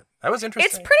of that. That was interesting.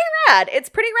 It's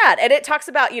pretty rad. And it talks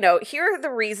about, here are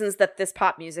the reasons that this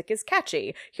pop music is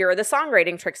catchy. Here are the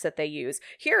songwriting tricks that they use.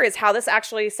 Here is how this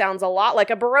actually sounds a lot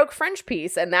like a Baroque French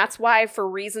piece. And that's why, for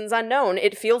reasons unknown,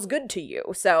 it feels good to you.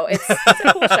 So it's a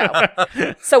cool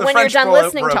show. So when you're done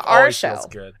listening to our show.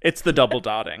 It's the double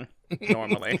dotting,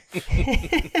 normally.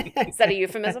 Is that a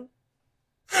euphemism?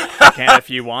 You can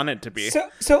if you want it to be. So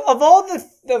of all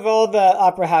the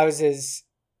opera houses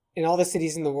in all the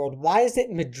cities in the world, why is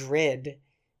it Madrid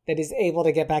that is able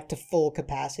to get back to full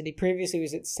capacity? Previously, it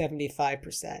was at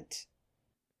 75%.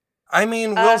 I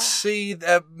mean, we'll see.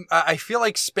 I feel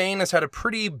like Spain has had a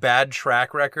pretty bad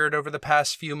track record over the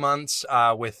past few months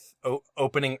with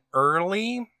opening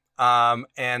early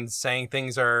and saying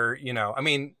things are,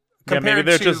 maybe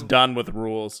they're just done with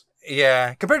rules.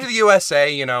 Yeah, compared to the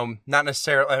USA, not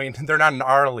necessarily. I mean, they're not in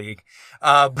our league,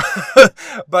 but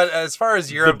as far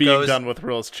as Europe the goes, done with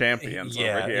rules champions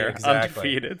over here, exactly.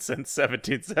 Undefeated since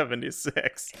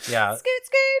 1776. Yeah, Scoot.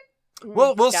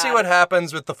 We'll see what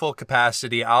happens with the full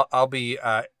capacity. I'll be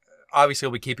obviously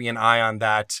we'll be keeping an eye on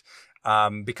that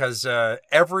because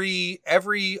every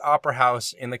opera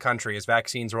house in the country, as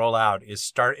vaccines roll out,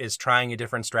 is trying a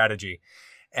different strategy.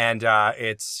 And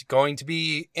it's going to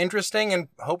be interesting and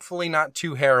hopefully not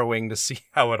too harrowing to see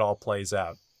how it all plays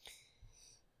out.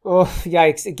 Oh,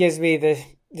 yikes. It gives me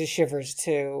the shivers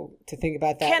to think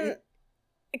about that.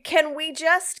 Can we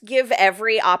just give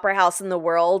every opera house in the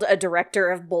world a director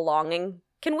of belonging?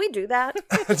 Can we do that?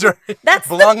 That's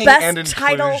Belonging the best and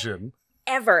inclusion.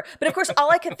 ever. But of course,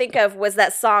 all I could think of was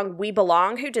that song "We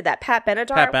Belong." Who did that? Pat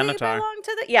Benatar. Pat We Benatar. belong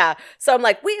to the So I'm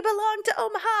like, we belong to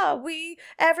Omaha.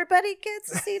 Everybody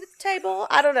gets a seat at the table.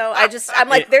 I don't know. I'm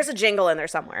like, there's a jingle in there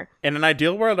somewhere. In an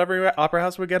ideal world, every opera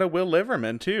house would get a Will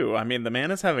Liverman too. I mean, the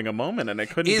man is having a moment, and it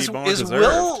couldn't be more deserved. Is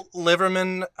Will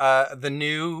Liverman the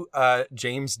new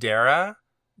James Dara?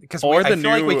 Because I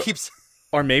feel like we keep.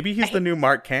 Or maybe he's the new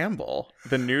Mark Campbell.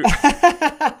 The new.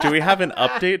 Do we have an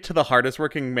update to the hardest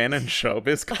working man in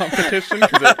showbiz competition?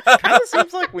 Because it kind of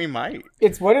seems like we might.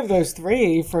 It's one of those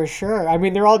three for sure. I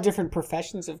mean, they're all different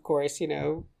professions, of course. You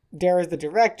know, Dara's the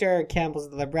director, Campbell's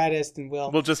the librettist, and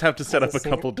We'll just have to set up a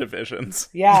couple divisions.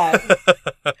 Yeah.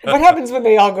 What happens when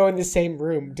they all go in the same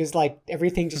room? Does like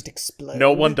everything just explode?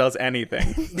 No one does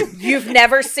anything. You've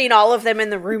never seen all of them in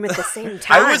the room at the same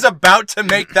time. I was about to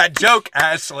make that joke,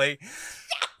 Ashley.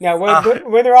 Yeah,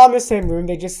 when they're all in the same room,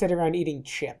 they just sit around eating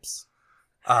chips.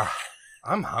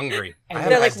 I'm hungry.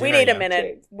 They're like, we need a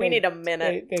minute. We need a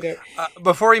minute. They do.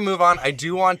 Before we move on, I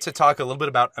do want to talk a little bit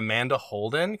about Amanda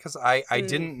Holden, because I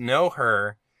didn't know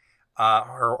her,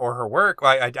 her work.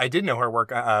 Well, I did know her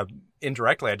work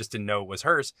indirectly. I just didn't know it was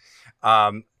hers.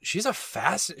 She was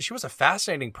a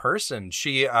fascinating person.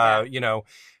 She,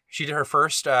 she did her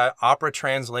first opera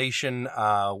translation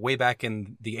way back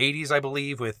in the 80s, I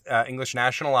believe, with English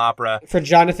National Opera. For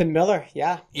Jonathan Miller,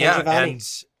 yeah.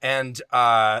 And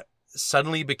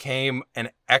suddenly became an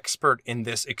expert in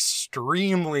this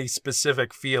extremely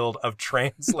specific field of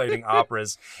translating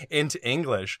operas into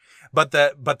English. But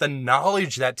the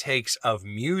knowledge that takes of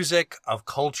music, of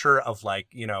culture, of like,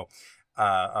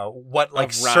 what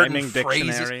like certain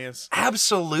phrases.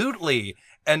 Absolutely.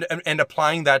 And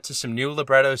applying that to some new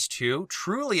librettos too.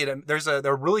 Truly, there's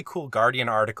a really cool Guardian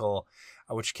article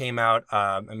which came out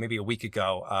maybe a week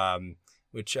ago,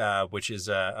 which is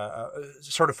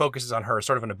sort of focuses on her,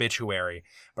 sort of an obituary.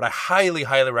 But I highly,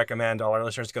 highly recommend all our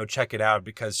listeners go check it out,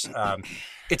 because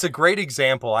it's a great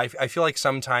example. I feel like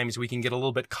sometimes we can get a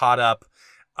little bit caught up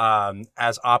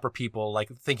as opera people, like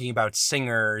thinking about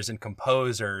singers and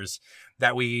composers,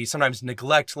 that we sometimes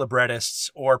neglect librettists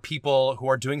or people who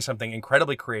are doing something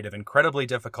incredibly creative, incredibly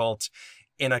difficult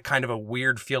in a kind of a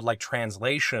weird field like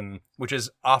translation, which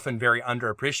is often very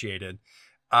underappreciated.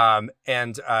 I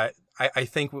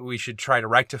think we should try to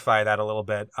rectify that a little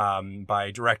bit by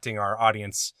directing our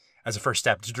audience, as a first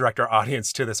step, to direct our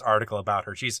audience to this article about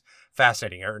her. She's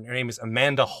fascinating. Her name is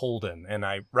Amanda Holden, and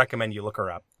I recommend you look her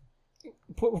up.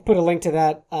 Put a link to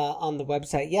that on the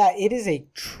website. Yeah, it is a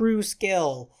true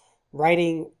skill,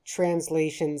 writing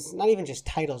translations, not even just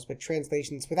titles, but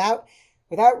translations without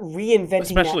reinventing,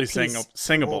 especially that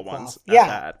singable ones.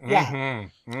 Yeah.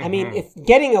 Mm-hmm. I mean, if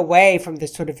getting away from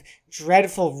this sort of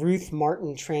dreadful Ruth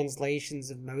Martin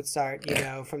translations of Mozart,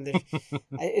 from the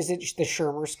is it the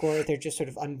Schirmer score? They're just sort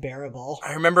of unbearable.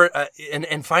 I remember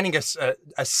and finding a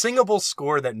singable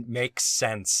score that makes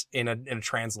sense in a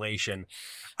translation.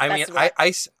 I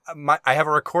have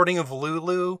a recording of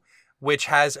Lulu, which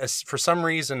has for some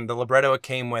reason the libretto it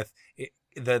came with.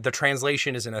 The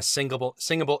translation is in a singable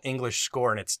English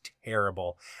score, and it's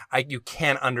terrible. You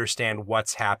can't understand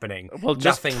what's happening. Well,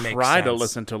 just Nothing makes try sense. to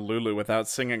listen to Lulu without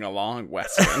singing along,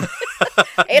 Weston.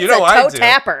 It's a toe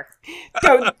tapper.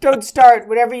 Don't start.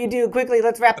 Whatever you do, quickly,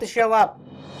 let's wrap the show up.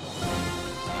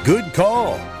 Good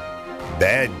call.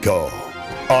 Bad call.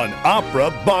 On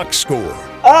Opera Box Score.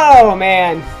 Oh,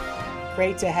 man.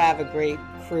 Great to have a great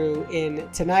crew in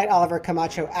tonight. Oliver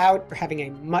Camacho out. We're having a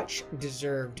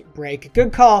much-deserved break.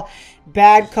 Good call.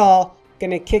 Bad call.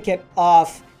 Gonna kick it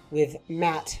off with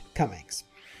Matt Cummings.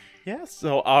 Yeah,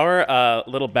 so our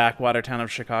little backwater town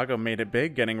of Chicago made it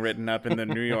big, getting written up in the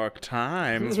New York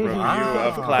Times review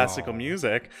of classical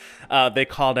music. They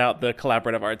called out the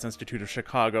Collaborative Arts Institute of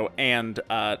Chicago and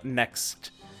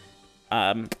next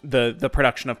the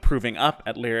production of Proving Up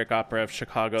at Lyric Opera of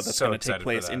Chicago that's going to take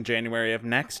place in January of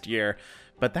next year.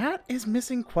 But that is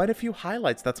missing quite a few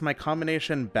highlights. That's my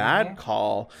combination bad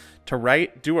call to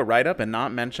do a write-up and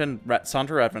not mention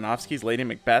Sandra Radvanovsky's Lady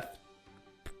Macbeth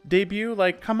debut.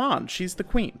 Like, come on, she's the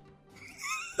queen.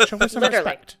 Show her some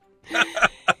respect.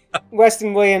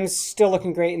 Weston Williams still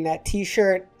looking great in that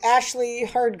t-shirt. Ashley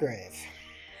Hardgrave.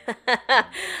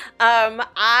 I'm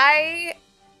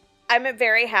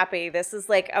very happy. This is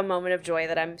like a moment of joy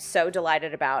that I'm so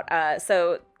delighted about.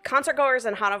 So concertgoers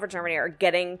in Hanover, Germany are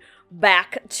getting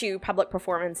back to public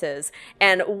performances.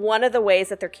 And one of the ways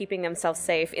that they're keeping themselves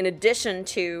safe, in addition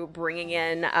to bringing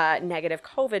in negative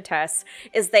COVID tests,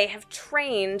 is they have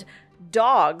trained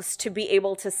dogs to be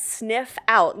able to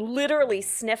literally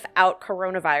sniff out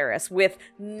coronavirus with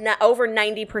over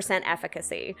 90%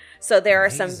 efficacy. So there are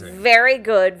some very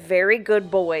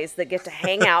good boys that get to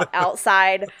hang out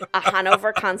outside a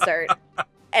Hanover concert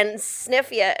and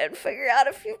sniff you and figure out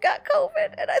if you've got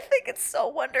COVID. And I think it's so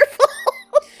wonderful.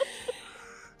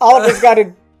 Oliver's got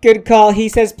a good call. He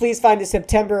says, please find a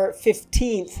September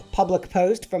 15th public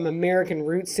post from American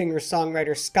roots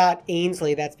singer-songwriter Scott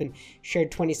Ainsley. That's been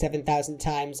shared 27,000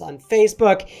 times on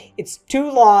Facebook. It's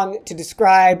too long to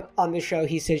describe on the show.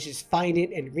 He says, just find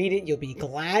it and read it. You'll be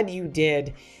glad you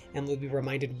did. And we'll be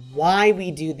reminded why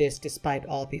we do this despite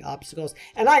all the obstacles.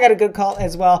 And I got a good call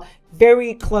as well.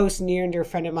 Very close, near and dear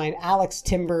friend of mine, Alex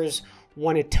Timbers,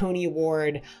 won a Tony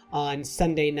Award on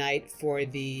Sunday night for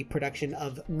the production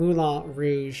of Moulin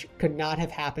Rouge. Could not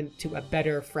have happened to a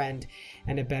better friend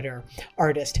and a better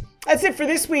artist. That's it for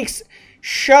this week's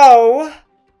show.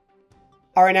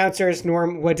 Our announcer is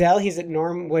Norm Waddell. He's at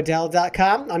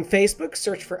normwaddell.com. On Facebook,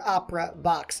 search for Opera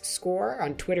Box Score.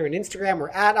 On Twitter and Instagram,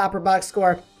 we're at Opera Box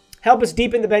Score. Help us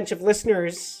deepen the bench of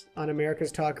listeners on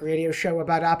America's Talk Radio show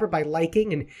about opera by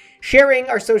liking and sharing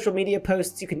our social media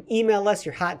posts. You can email us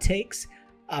your hot takes,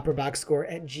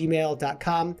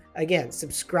 operaboxscore@gmail.com. Again,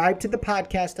 subscribe to the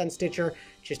podcast on Stitcher.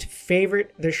 Just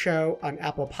favorite the show on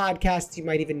Apple Podcasts. You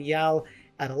might even yell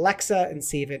at Alexa and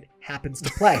see if it happens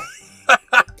to play.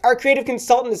 Our creative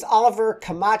consultant is Oliver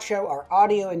Camacho. Our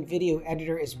audio and video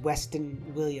editor is Weston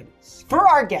Williams. For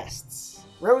our guests,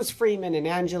 Rose Freeman and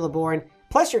Angela Bourne,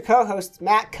 plus your co-hosts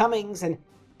Matt Cummings and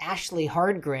Ashley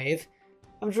Hardgrave,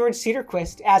 I'm George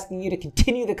Cedarquist, asking you to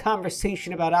continue the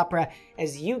conversation about opera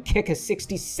as you kick a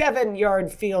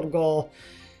 67-yard field goal.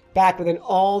 Back with an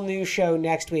all-new show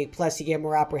next week. Plus, you get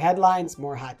more opera headlines,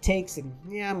 more hot takes, and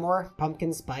more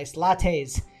pumpkin spice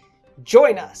lattes.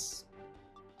 Join us